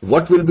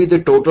what will be the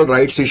total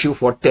rights issue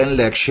for 10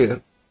 lakh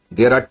share?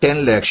 There are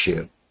 10 lakh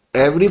share.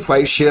 Every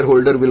 5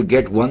 shareholder will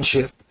get 1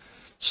 share.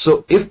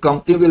 So if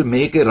company will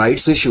make a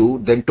rights issue,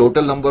 then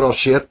total number of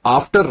share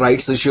after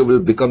rights issue will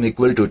become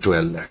equal to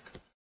 12 lakh.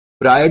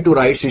 Prior to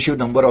rights issue,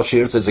 number of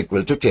shares is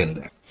equal to 10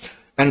 lakh.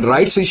 And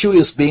rights issue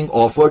is being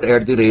offered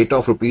at the rate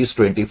of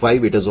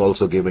 ₹25. It is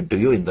also given to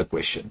you in the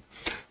question.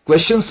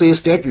 Question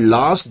says that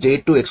last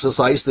date to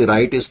exercise the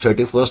right is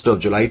 31st of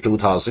July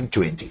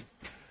 2020.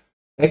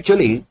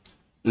 Actually,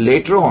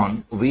 later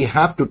on, we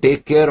have to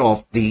take care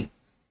of the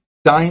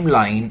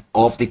timeline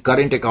of the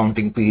current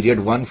accounting period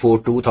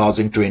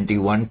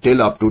 1/4/2021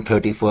 till up to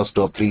 31st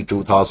of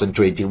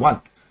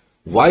 3/2021.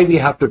 Why we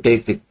have to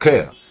take the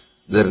care?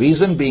 The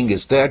reason being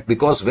is that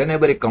because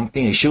whenever a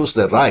company issues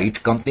the right,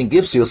 company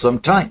gives you some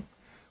time.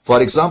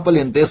 For example,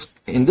 in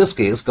this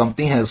case,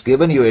 company has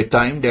given you a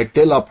time that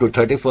till up to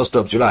 31st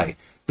of July.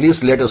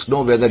 Please let us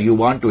know whether you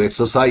want to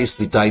exercise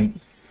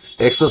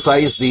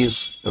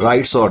these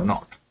rights or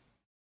not.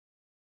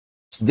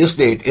 This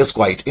date is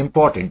quite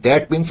important.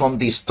 That means from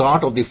the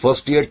start of the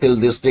first year till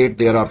this date,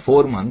 there are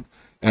 4 months.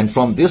 And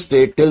from this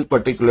date till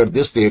particular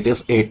this date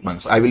is 8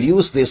 months. I will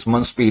use this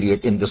months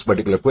period in this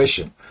particular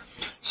question.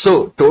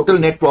 So total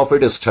net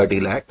profit is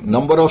 30 lakh.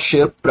 Number of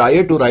share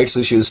prior to rights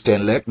issue is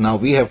 10 lakh. Now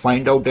we have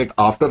find out that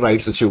after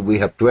rights issue we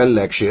have 12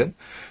 lakh share.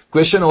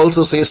 Question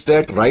also says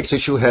that rights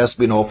issue has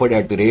been offered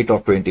at the rate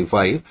of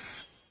 25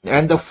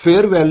 and the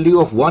fair value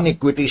of one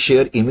equity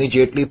share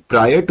immediately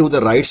prior to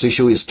the rights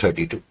issue is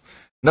 32.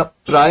 Now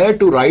prior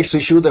to rights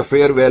issue the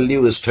fair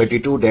value is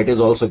 32. That is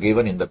also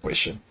given in the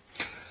question.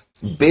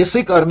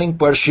 Basic earning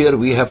per share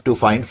we have to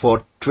find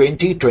for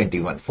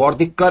 2021. For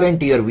the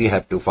current year we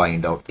have to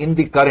find out. In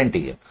the current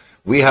year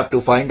we have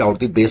to find out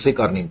the basic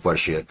earning per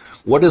share.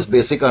 What is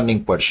basic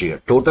earning per share?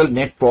 Total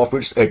net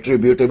profits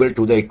attributable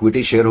to the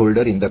equity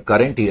shareholder in the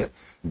current year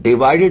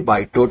divided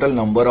by total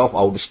number of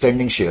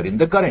outstanding share in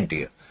the current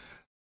year.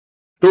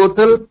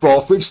 Total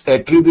profits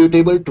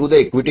attributable to the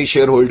equity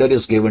shareholder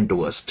is given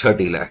to us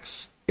 30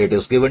 lakhs. It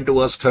is given to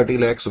us 30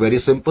 lakhs. Very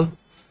simple.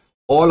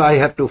 All I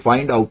have to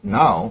find out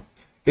now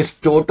is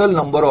total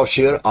number of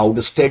share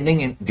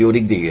outstanding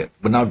during the year.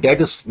 But now that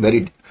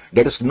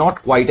is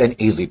not quite an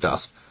easy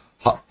task.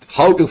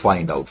 How to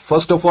find out?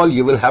 First of all,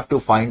 you will have to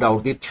find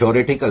out the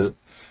theoretical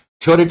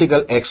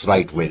X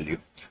right value.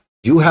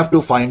 You have to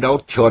find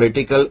out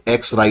theoretical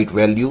X right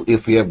value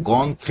if we have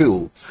gone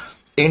through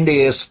Ind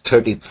AS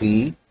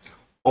 33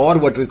 or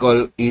what we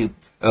call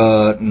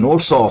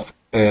notes of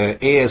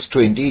AS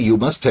 20. You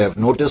must have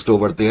noticed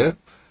over there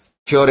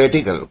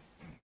theoretical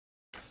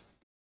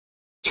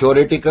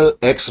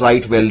X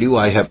right value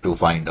I have to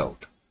find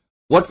out.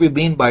 What we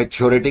mean by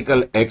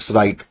theoretical X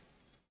right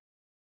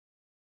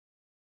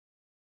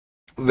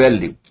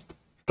value?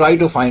 Try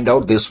to find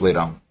out this way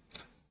around.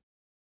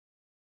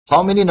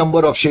 How many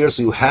number of shares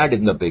you had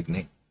in the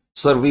beginning?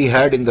 Sir, we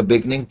had in the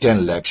beginning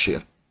 10 lakh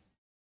share.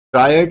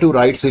 Prior to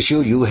rights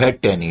issue, you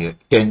had 10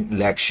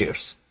 lakh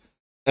shares.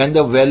 And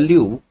the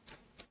value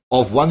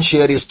of one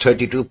share is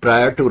 32.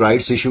 Prior to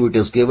rights issue, it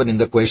is given in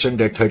the question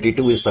that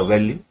 32 is the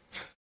value.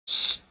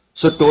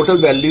 So total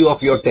value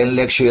of your 10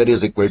 lakh share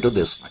is equal to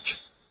this much.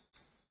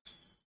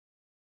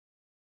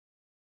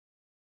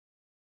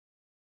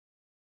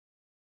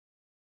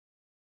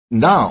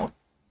 Now,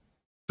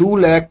 2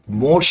 lakh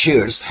more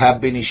shares have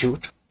been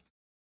issued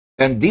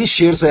and these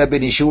shares have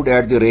been issued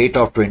at the rate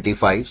of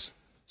 25.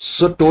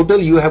 So total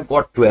you have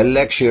got 12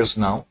 lakh shares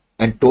now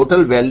and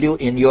total value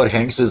in your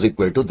hands is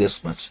equal to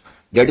this much.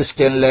 That is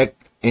 10 lakh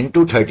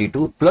into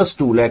 32 plus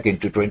 2 lakh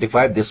into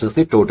 25. This is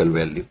the total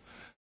value.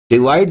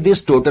 Divide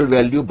this total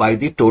value by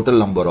the total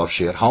number of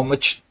shares. How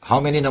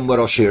many number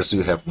of shares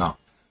you have now?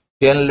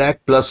 10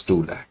 lakh plus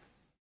 2 lakh.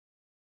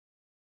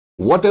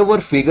 Whatever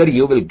figure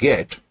you will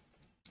get,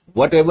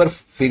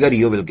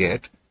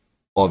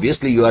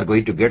 obviously you are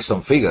going to get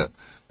some figure,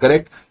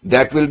 correct?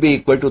 That will be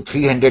equal to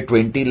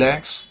 320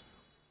 lakhs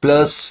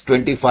plus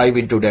 25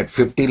 into that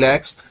 50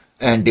 lakhs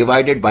and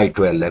divided by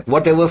 12 lakh.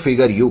 Whatever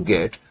figure you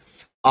get,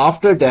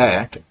 after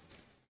that,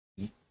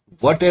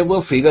 what you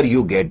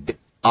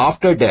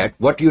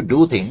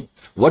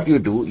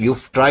do, you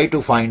try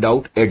to find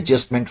out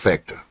adjustment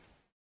factor.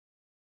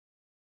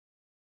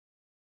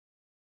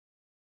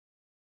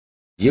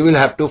 You will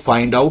have to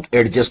find out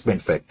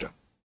adjustment factor.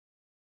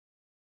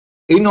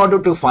 In order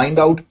to find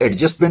out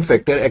adjustment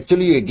factor,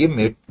 actually you give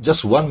me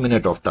just 1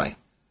 minute of time.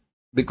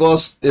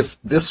 Because if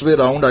this way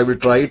round I will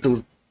try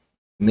to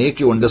make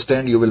you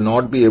understand, you will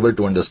not be able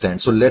to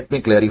understand. So let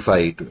me clarify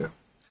it here.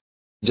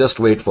 Just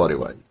wait for a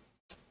while.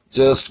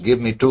 Just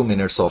give me 2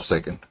 minutes of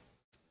second,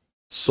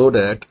 so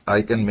that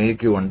I can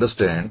make you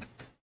understand.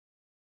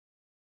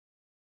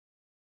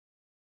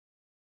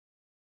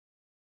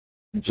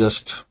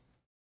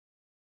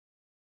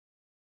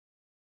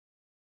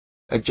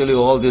 Actually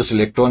all this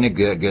electronic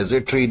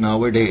gadgetry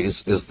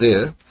nowadays is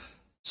there.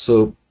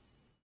 So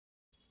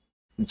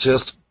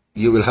just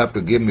you will have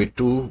to give me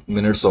 2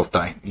 minutes of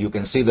time. You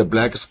can see the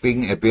black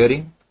screen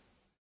appearing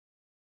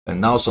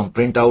and now some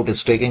printout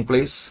is taking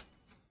place.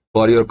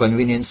 For your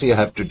convenience, I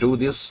have to do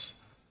this.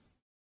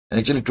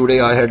 Actually, today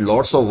I had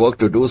lots of work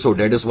to do, so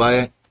that is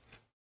why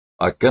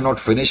I cannot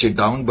finish it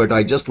down, but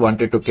I just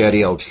wanted to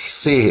carry out.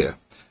 See here,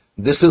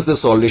 this is the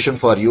solution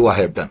for you I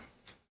have done,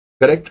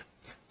 correct?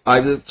 I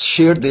will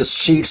share these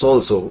sheets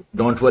also,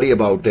 don't worry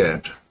about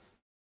that.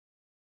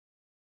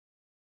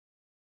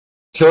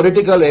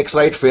 Theoretical X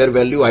right fair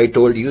value, I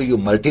told you, you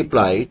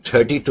multiply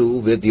 32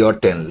 with your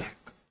 10 lakh.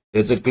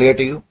 Is it clear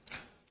to you?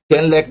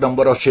 10 lakh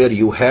number of share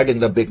you had in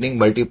the beginning,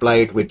 multiply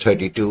it with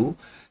 32,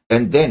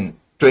 and then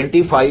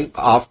 25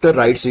 after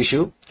rights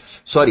issue.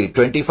 Sorry,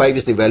 25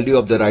 is the value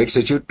of the rights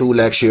issue. 2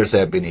 lakh shares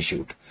have been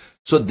issued.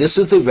 So this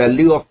is the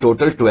value of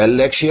total 12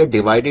 lakh share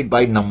divided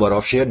by number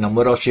of share.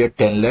 Number of share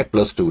 10 lakh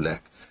plus 2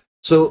 lakh.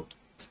 So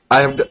I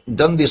have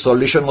done the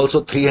solution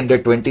also,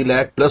 320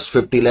 lakh plus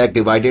 50 lakh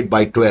divided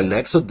by 12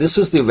 lakh. So this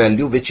is the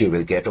value which you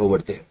will get over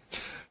there.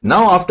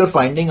 Now, after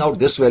finding out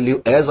this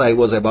value, as I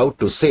was about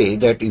to say,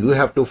 that you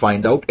have to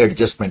find out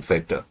adjustment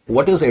factor.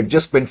 What is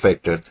adjustment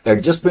factor?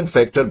 Adjustment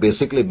factor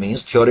basically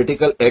means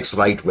theoretical X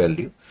right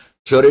value.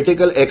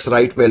 Theoretical X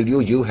right value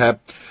you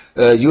have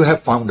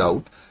found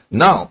out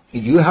Now,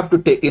 you have to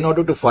take, in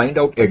order to find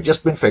out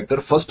adjustment factor,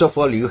 first of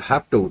all, you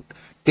have to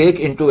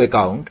take into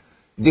account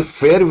the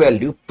fair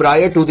value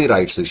prior to the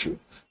rights issue.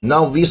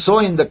 Now, we saw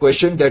in the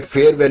question that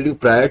fair value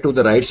prior to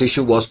the rights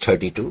issue was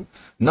 32.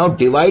 Now,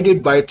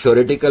 divided by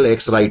theoretical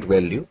X right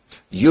value,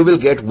 you will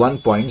get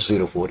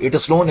 1.04. It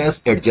is known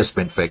as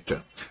adjustment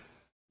factor.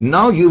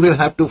 Now, you will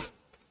have to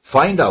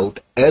find out,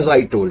 as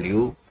I told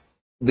you,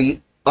 the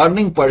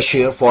earning per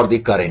share for the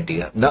current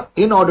year. Now,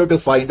 in order to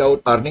find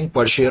out earning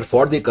per share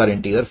for the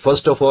current year,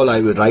 first of all, I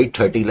will write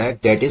 30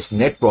 lakh, that is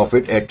net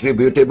profit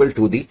attributable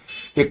to the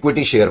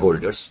equity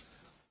shareholders.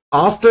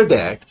 After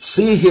that,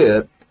 see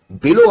here,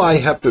 below I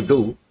have to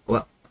do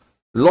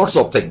lots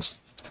of things.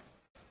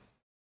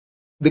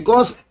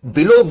 Because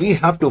below we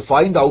have to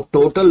find out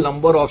total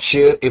number of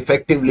share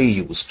effectively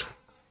used.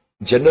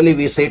 Generally,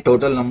 we say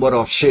total number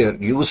of share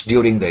used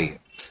during the year.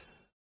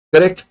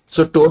 Correct?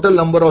 So total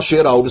number of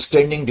share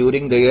outstanding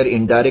during the year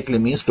indirectly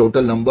means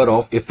total number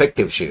of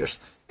effective shares.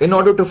 In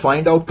order to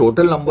find out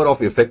total number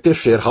of effective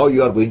share, how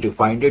you are going to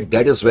find it,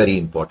 that is very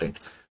important.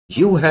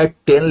 You had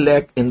 10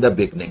 lakh in the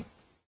beginning.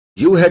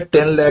 You had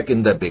 10 lakh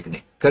in the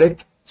beginning.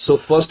 Correct? So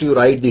first you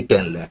write the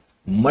 10 lakh.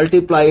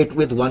 Multiply it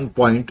with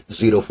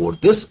 1.04.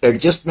 This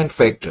adjustment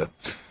factor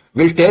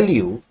will tell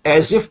you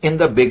as if in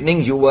the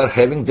beginning you were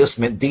having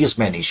these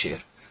many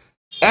shares.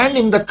 And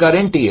in the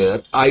current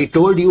year, I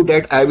told you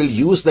that I will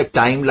use the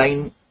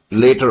timeline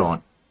later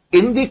on.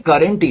 In the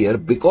current year,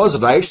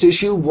 because rights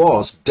issue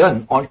was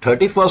done on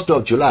 31st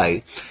of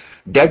July,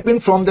 that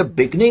means from the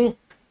beginning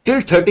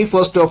till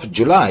 31st of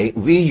July,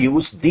 we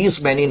used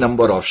these many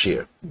number of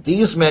share.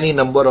 These many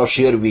number of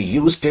share we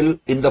used till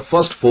in the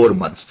first 4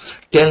 months.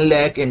 10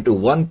 lakh into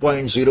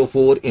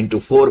 1.04 into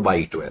 4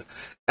 by 12.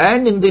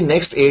 And in the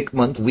next 8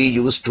 months, we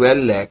use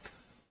 12 lakh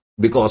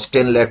because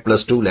 10 lakh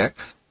plus 2 lakh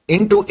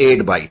into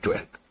 8 by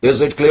 12.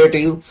 Is it clear to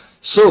you?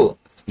 So,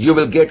 you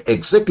will get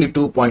exactly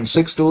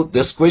 2.62.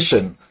 This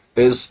question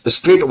is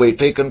straight away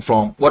taken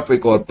from what we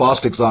call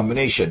past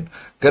examination,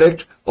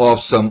 correct,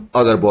 of some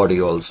other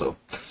body also.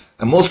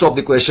 And most of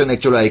the question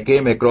actually I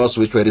came across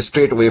which were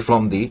straight away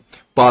from the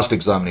past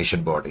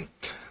examination body.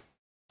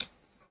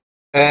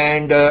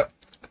 And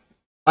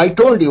I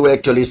told you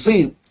actually,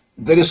 see,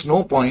 there is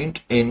no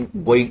point in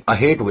going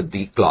ahead with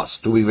the class,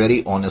 to be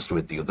very honest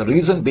with you. The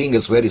reason being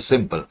is very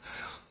simple.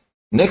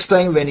 Next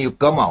time when you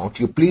come out,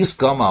 you please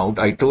come out,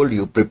 I told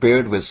you,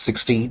 prepared with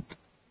 16,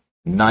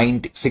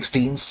 19,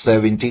 16,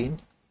 17,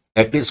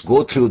 at least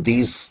go through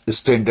these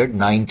standard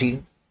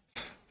 19,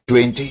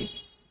 20,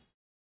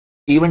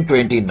 even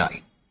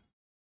 29.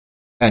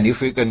 And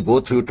if you can go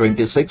through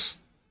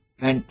 26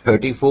 and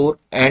 34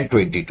 and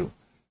 22.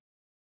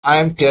 I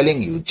am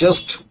telling you,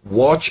 just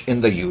watch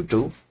in the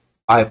YouTube.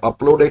 I have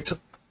uploaded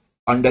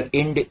under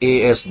Ind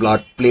AS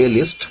Blood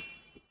playlist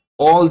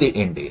all the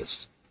Ind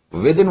AS.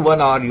 Within 1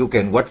 hour, you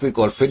can what we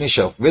call finish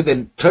off.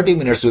 Within 30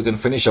 minutes, you can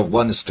finish off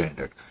one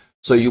standard.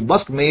 So you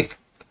must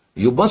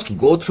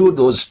go through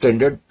those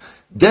standard.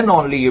 Then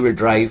only you will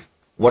drive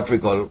what we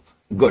call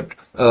good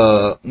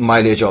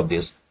mileage of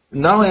this.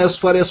 Now, as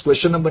far as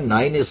question number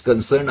 9 is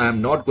concerned, I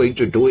am not going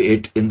to do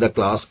it in the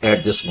class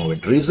at this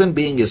moment. Reason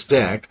being is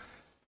that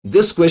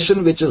this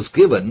question which is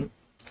given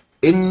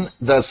in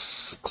the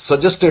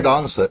suggested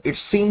answer, it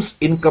seems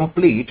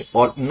incomplete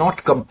or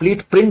not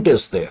complete print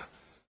is there.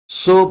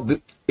 So,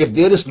 if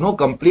there is no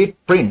complete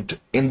print,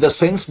 in the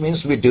sense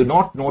means we do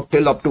not know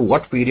till up to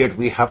what period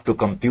we have to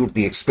compute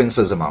the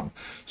expenses amount.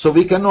 So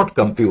we cannot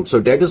compute. So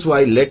that is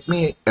why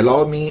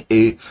allow me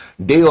a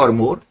day or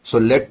more. So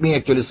let me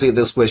actually say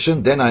this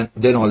question,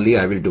 then only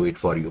I will do it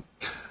for you.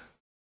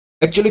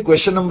 Actually,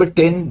 question number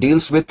 10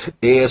 deals with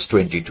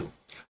AS22.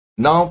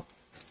 Now,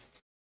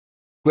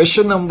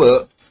 question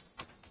number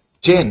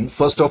 10,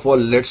 first of all,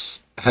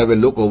 let's have a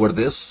look over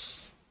this.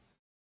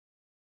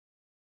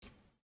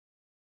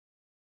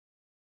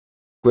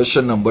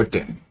 Question number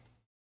 10.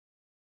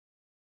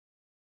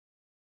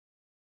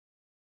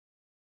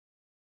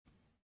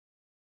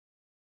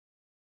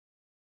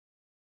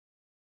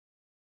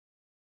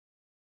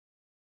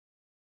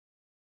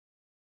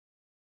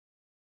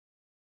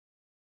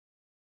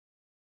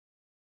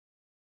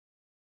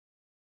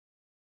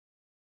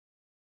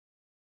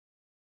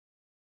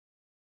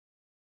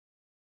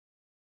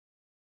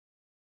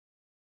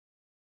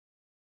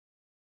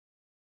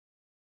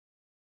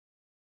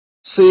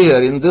 See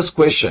here in this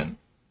question,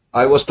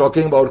 I was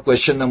talking about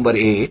question number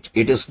 8.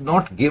 It is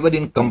not given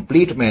in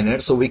complete manner,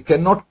 so we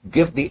cannot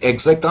give the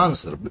exact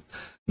answer.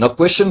 Now,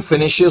 question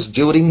finishes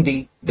during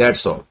the,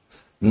 that's all.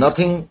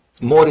 Nothing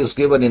more is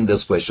given in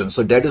this question.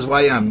 So that is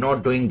why I am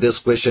not doing this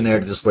question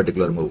at this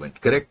particular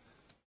moment, correct?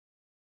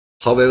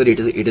 However,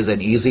 it is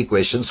an easy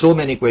question. So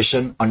many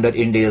questions under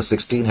Ind AS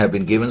 16 have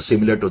been given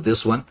similar to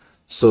this one.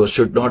 So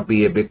should not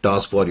be a big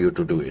task for you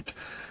to do it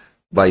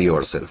by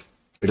yourself.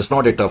 It is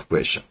not a tough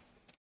question.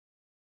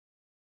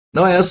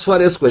 Now, as far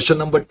as question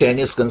number 10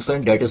 is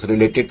concerned, that is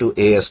related to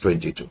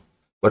AS22.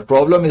 But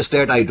problem is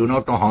that I do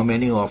not know how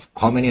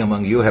many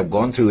among you have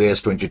gone through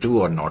AS22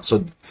 or not.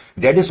 So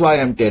that is why I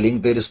am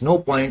telling there is no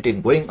point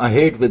in going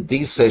ahead with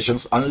these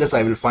sessions unless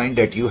I will find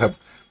that you have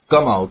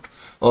come out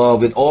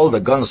with all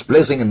the guns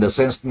blazing, in the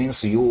sense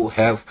means you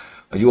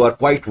are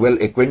quite well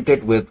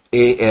acquainted with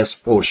AS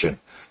portion.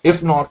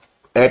 If not,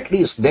 at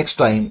least next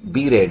time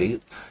be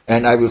ready,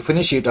 and I will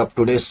finish it up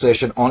today's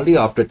session only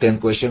after 10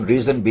 questions.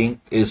 Reason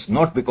being is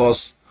not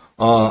because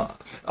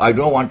I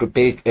don't want to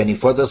take any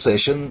further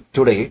session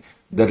today.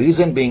 The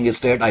reason being is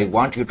that I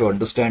want you to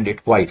understand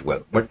it quite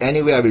well. But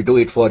anyway, I will do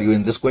it for you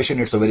in this question.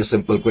 It's a very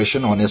simple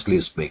question, honestly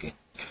speaking.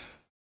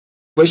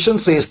 Question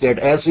says that,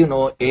 as you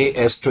know,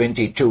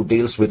 AS22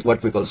 deals with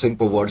what we call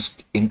simple words,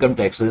 income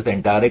taxes,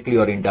 and directly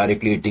or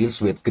indirectly it deals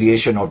with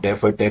creation of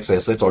deferred tax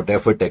assets or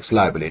deferred tax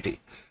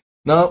liability.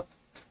 Now,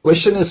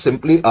 question is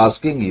simply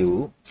asking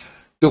you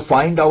to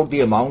find out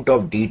the amount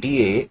of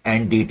DTA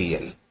and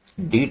DTL.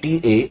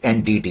 DTA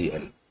and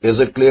DTL. Is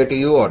it clear to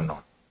you or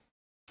not?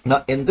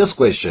 Now, in this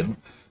question,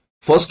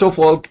 first of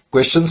all,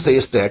 question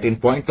says that in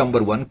point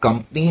number 1,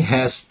 company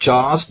has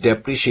charged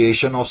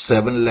depreciation of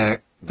 7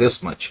 lakh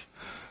this much.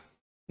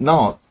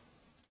 Now,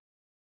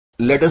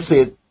 let us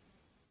say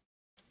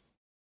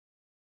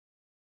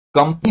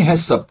company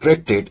has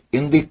subtracted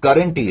in the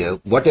current year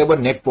whatever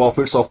net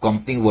profits of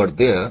company were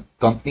there.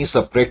 Company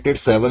subtracted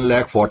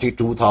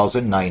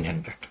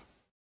 7,42,900.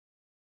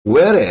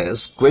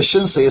 Whereas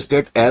question says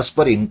that as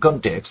per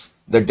income tax,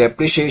 the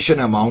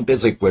depreciation amount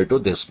is equal to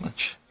this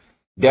much.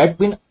 That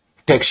means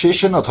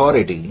taxation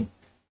authority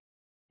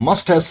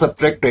must have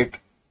subtracted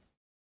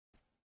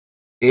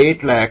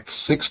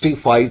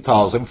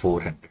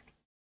 8,65,400.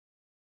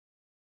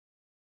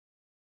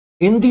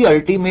 In the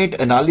ultimate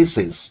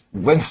analysis,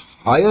 when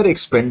higher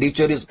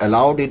expenditure is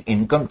allowed in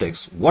income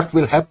tax, what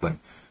will happen?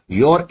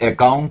 Your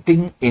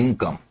accounting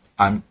income,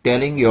 I'm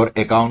telling your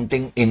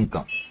accounting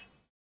income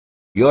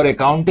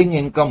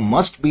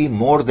must be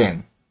more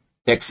than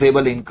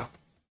taxable income.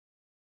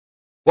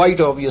 Quite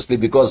obviously,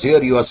 because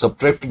here you are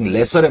subtracting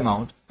lesser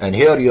amount and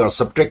here you are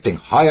subtracting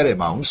higher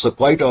amount. So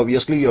quite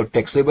obviously your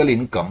taxable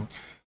income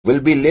will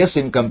be less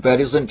in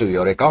comparison to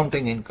your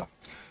accounting income.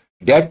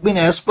 That means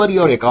as per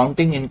your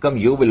accounting income,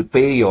 you will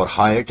pay your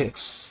higher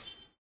tax.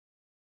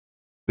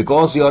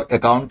 Because your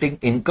accounting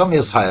income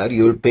is higher,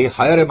 you will pay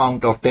higher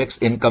amount of tax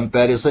in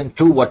comparison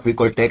to what we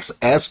call tax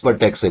as per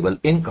taxable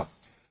income.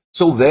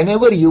 So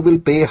whenever you will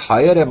pay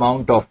higher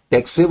amount of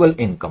taxable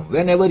income,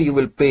 whenever you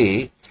will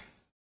pay,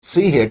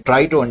 see here,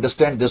 try to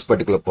understand this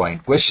particular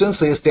point. Question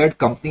says that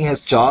company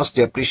has charged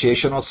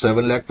depreciation of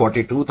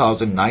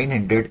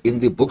 7,42,900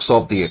 in the books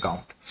of the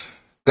account.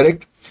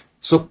 Correct?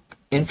 So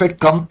in fact,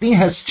 company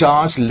has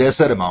charged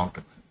lesser amount.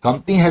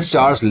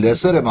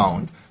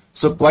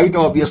 So quite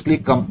obviously,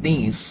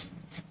 company's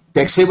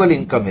taxable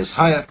income is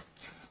higher,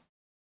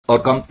 or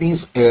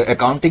company's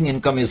accounting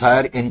income is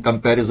higher in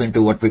comparison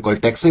to what we call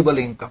taxable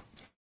income.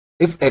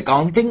 If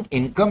accounting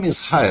income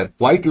is higher,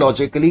 quite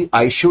logically,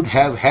 I should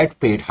have had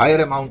paid higher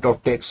amount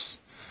of tax.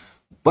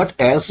 But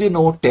as you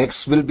know,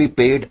 tax will be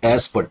paid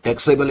as per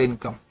taxable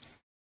income.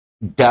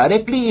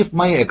 Directly, if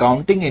my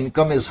accounting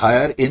income is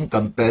higher in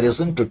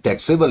comparison to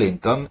taxable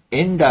income,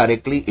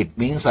 indirectly it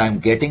means I am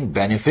getting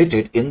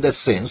benefited in the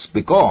sense,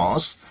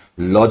 because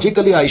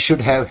logically I should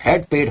have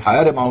had paid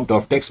higher amount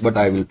of tax, but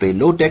I will pay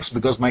low tax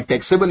because my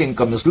taxable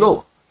income is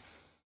low.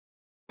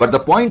 But the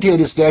point here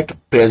is that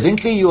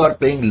presently you are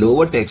paying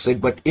lower taxes,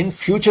 but in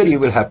future you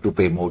will have to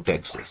pay more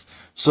taxes.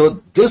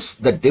 So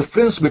the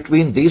difference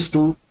between these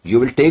two, you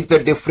will take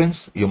the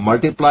difference, you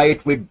multiply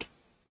it with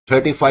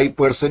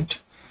 35%,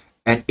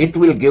 and it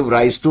will give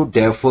rise to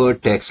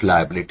deferred tax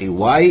liability.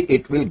 Why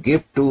it will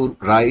give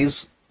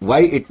rise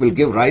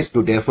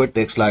to deferred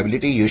tax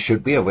liability, you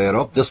should be aware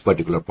of this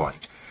particular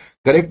point.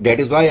 Correct? That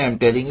is why I am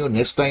telling you,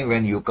 next time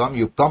when you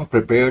come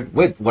prepared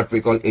with what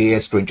we call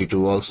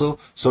AS22 also,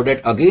 so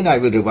that again I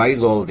will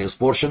revise all this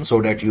portion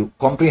so that you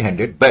comprehend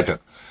it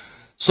better.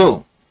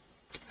 So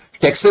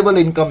taxable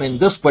income in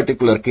this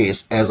particular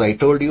case, as I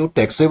told you,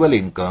 taxable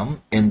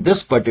income in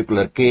this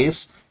particular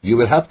case, you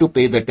will have to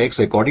pay the tax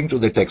according to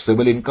the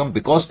taxable income.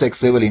 Because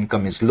taxable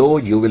income is low,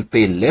 you will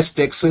pay less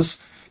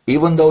taxes,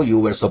 even though you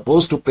were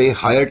supposed to pay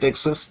higher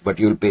taxes, but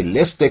you will pay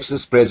less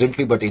taxes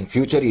presently, but in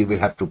future you will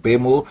have to pay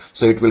more.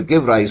 So it will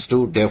give rise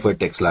to deferred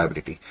tax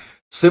liability.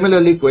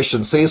 Similarly,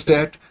 question says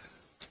that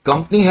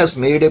company has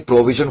made a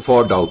provision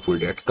for doubtful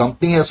debt.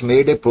 Company has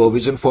made a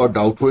provision for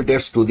doubtful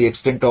debts to the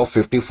extent of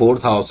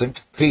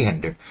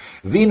 54,300.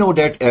 We know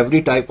that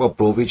every type of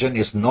provision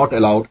is not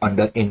allowed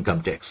under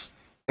income tax.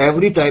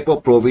 Every type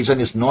of provision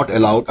is not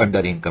allowed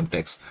under income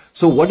tax.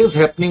 So what is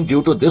happening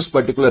due to this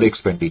particular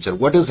expenditure?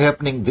 What is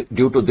happening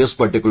due to this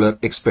particular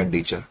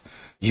expenditure?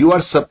 You are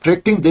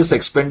subtracting this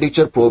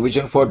expenditure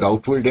provision for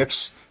doubtful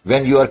debts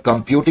when you are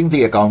computing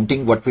the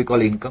accounting, what we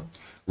call income.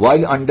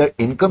 While under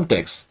income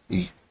tax,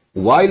 you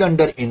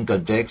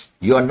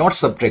are not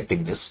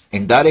subtracting this.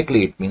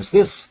 Indirectly, it means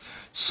this.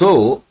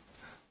 So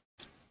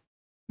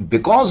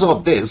because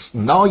of this,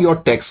 now your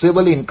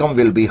taxable income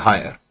will be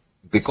higher.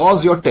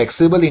 Because your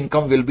taxable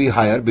income will be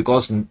higher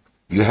because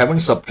you haven't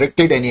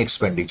subtracted any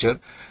expenditure,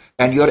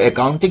 and your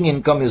accounting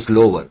income is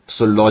lower.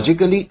 So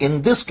logically,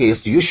 in this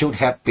case, you should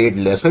have paid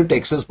lesser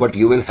taxes, but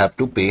you will have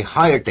to pay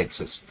higher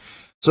taxes.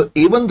 So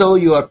even though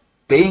you are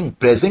paying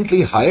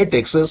presently higher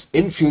taxes,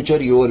 in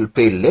future you will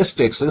pay less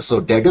taxes.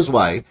 So that is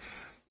why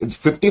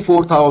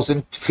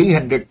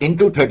 54,300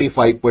 into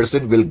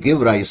 35% will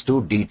give rise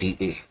to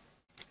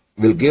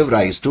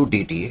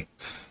DTA.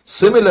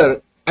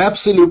 Similar,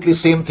 absolutely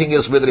same thing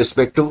is with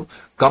respect to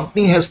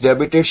company has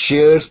debited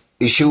share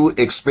issue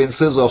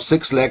expenses of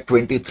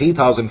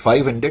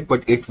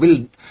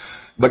 6,23,500,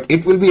 but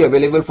it will be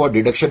available for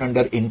deduction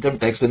under income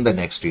tax in the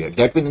next year.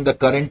 That means in the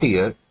current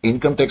year,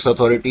 income tax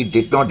authority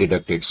did not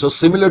deduct it. So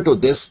similar to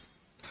this,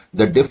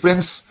 the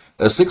difference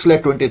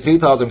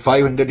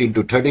 6,23,500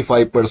 into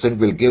 35%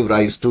 will give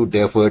rise to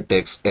deferred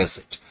tax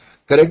asset.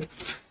 Correct?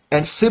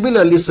 And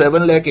similarly,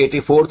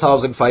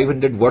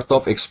 7,84,500 worth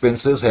of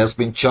expenses has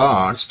been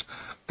charged,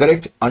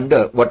 correct,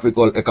 under what we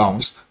call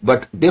accounts,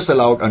 but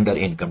disallowed under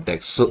income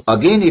tax. So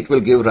again, it will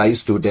give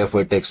rise to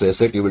deferred tax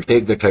asset. You will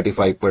take the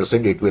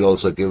 35%. It will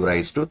also give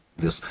rise to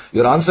this.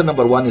 Your answer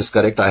number 1 is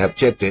correct. I have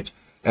checked it,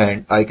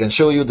 and I can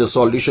show you the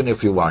solution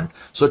if you want.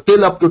 So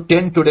till up to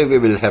 10 today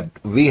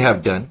we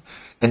have done,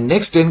 and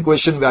next 10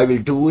 question I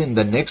will do in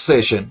the next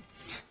session,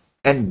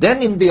 and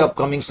then in the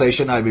upcoming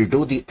session I will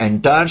do the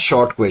entire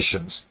short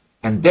questions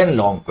and then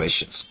long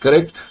questions.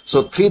 Correct?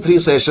 So 3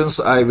 sessions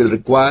I will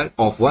require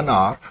of 1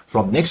 hour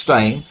from next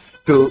time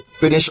to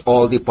finish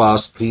all the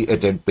past 3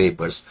 attempt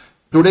papers.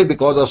 Today,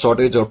 because of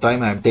shortage of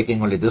time, I am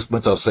taking only this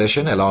much of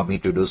session. Allow me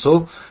to do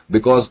so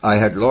because I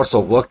had lots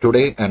of work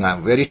today and I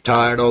am very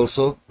tired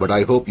also, but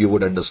I hope you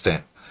would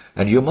understand.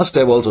 And you must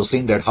have also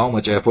seen that how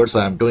much efforts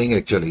I am doing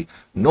actually.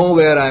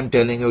 Nowhere I am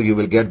telling you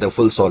will get the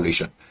full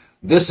solution.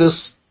 This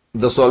is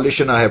the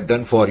solution I have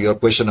done for your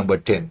question number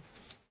 10.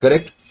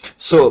 Correct?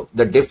 So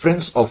the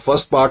difference of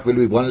first part will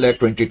be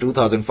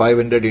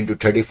 1,22,500 into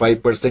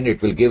 35%.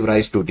 It will give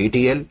rise to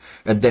DTL,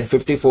 and then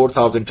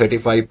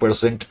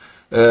 54,035%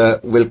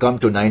 will come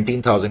to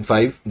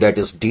 19,005. That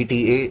is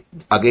DTA,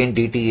 again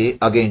DTA,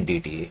 again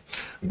DTA.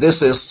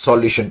 This is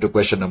solution to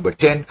question number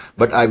 10.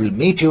 But I will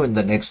meet you in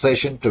the next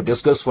session to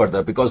discuss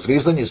further, because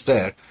reason is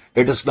that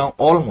it is now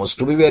almost,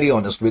 to be very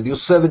honest with you,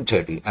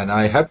 7:30, and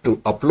I have to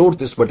upload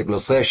this particular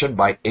session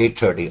by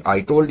 8:30.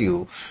 I told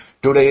you.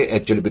 Today,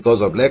 actually,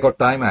 because of lack of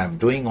time, I am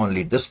doing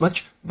only this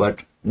much,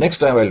 but next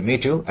time I'll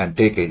meet you and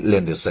take a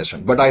lengthy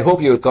session. But I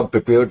hope you'll come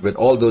prepared with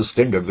all those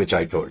standards which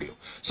I told you.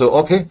 So,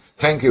 okay,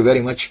 thank you very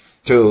much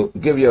to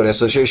give your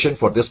association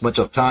for this much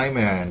of time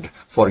and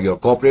for your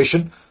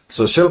cooperation.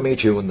 So, shall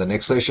meet you in the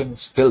next session.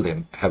 Till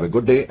then, have a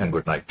good day and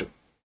good night too.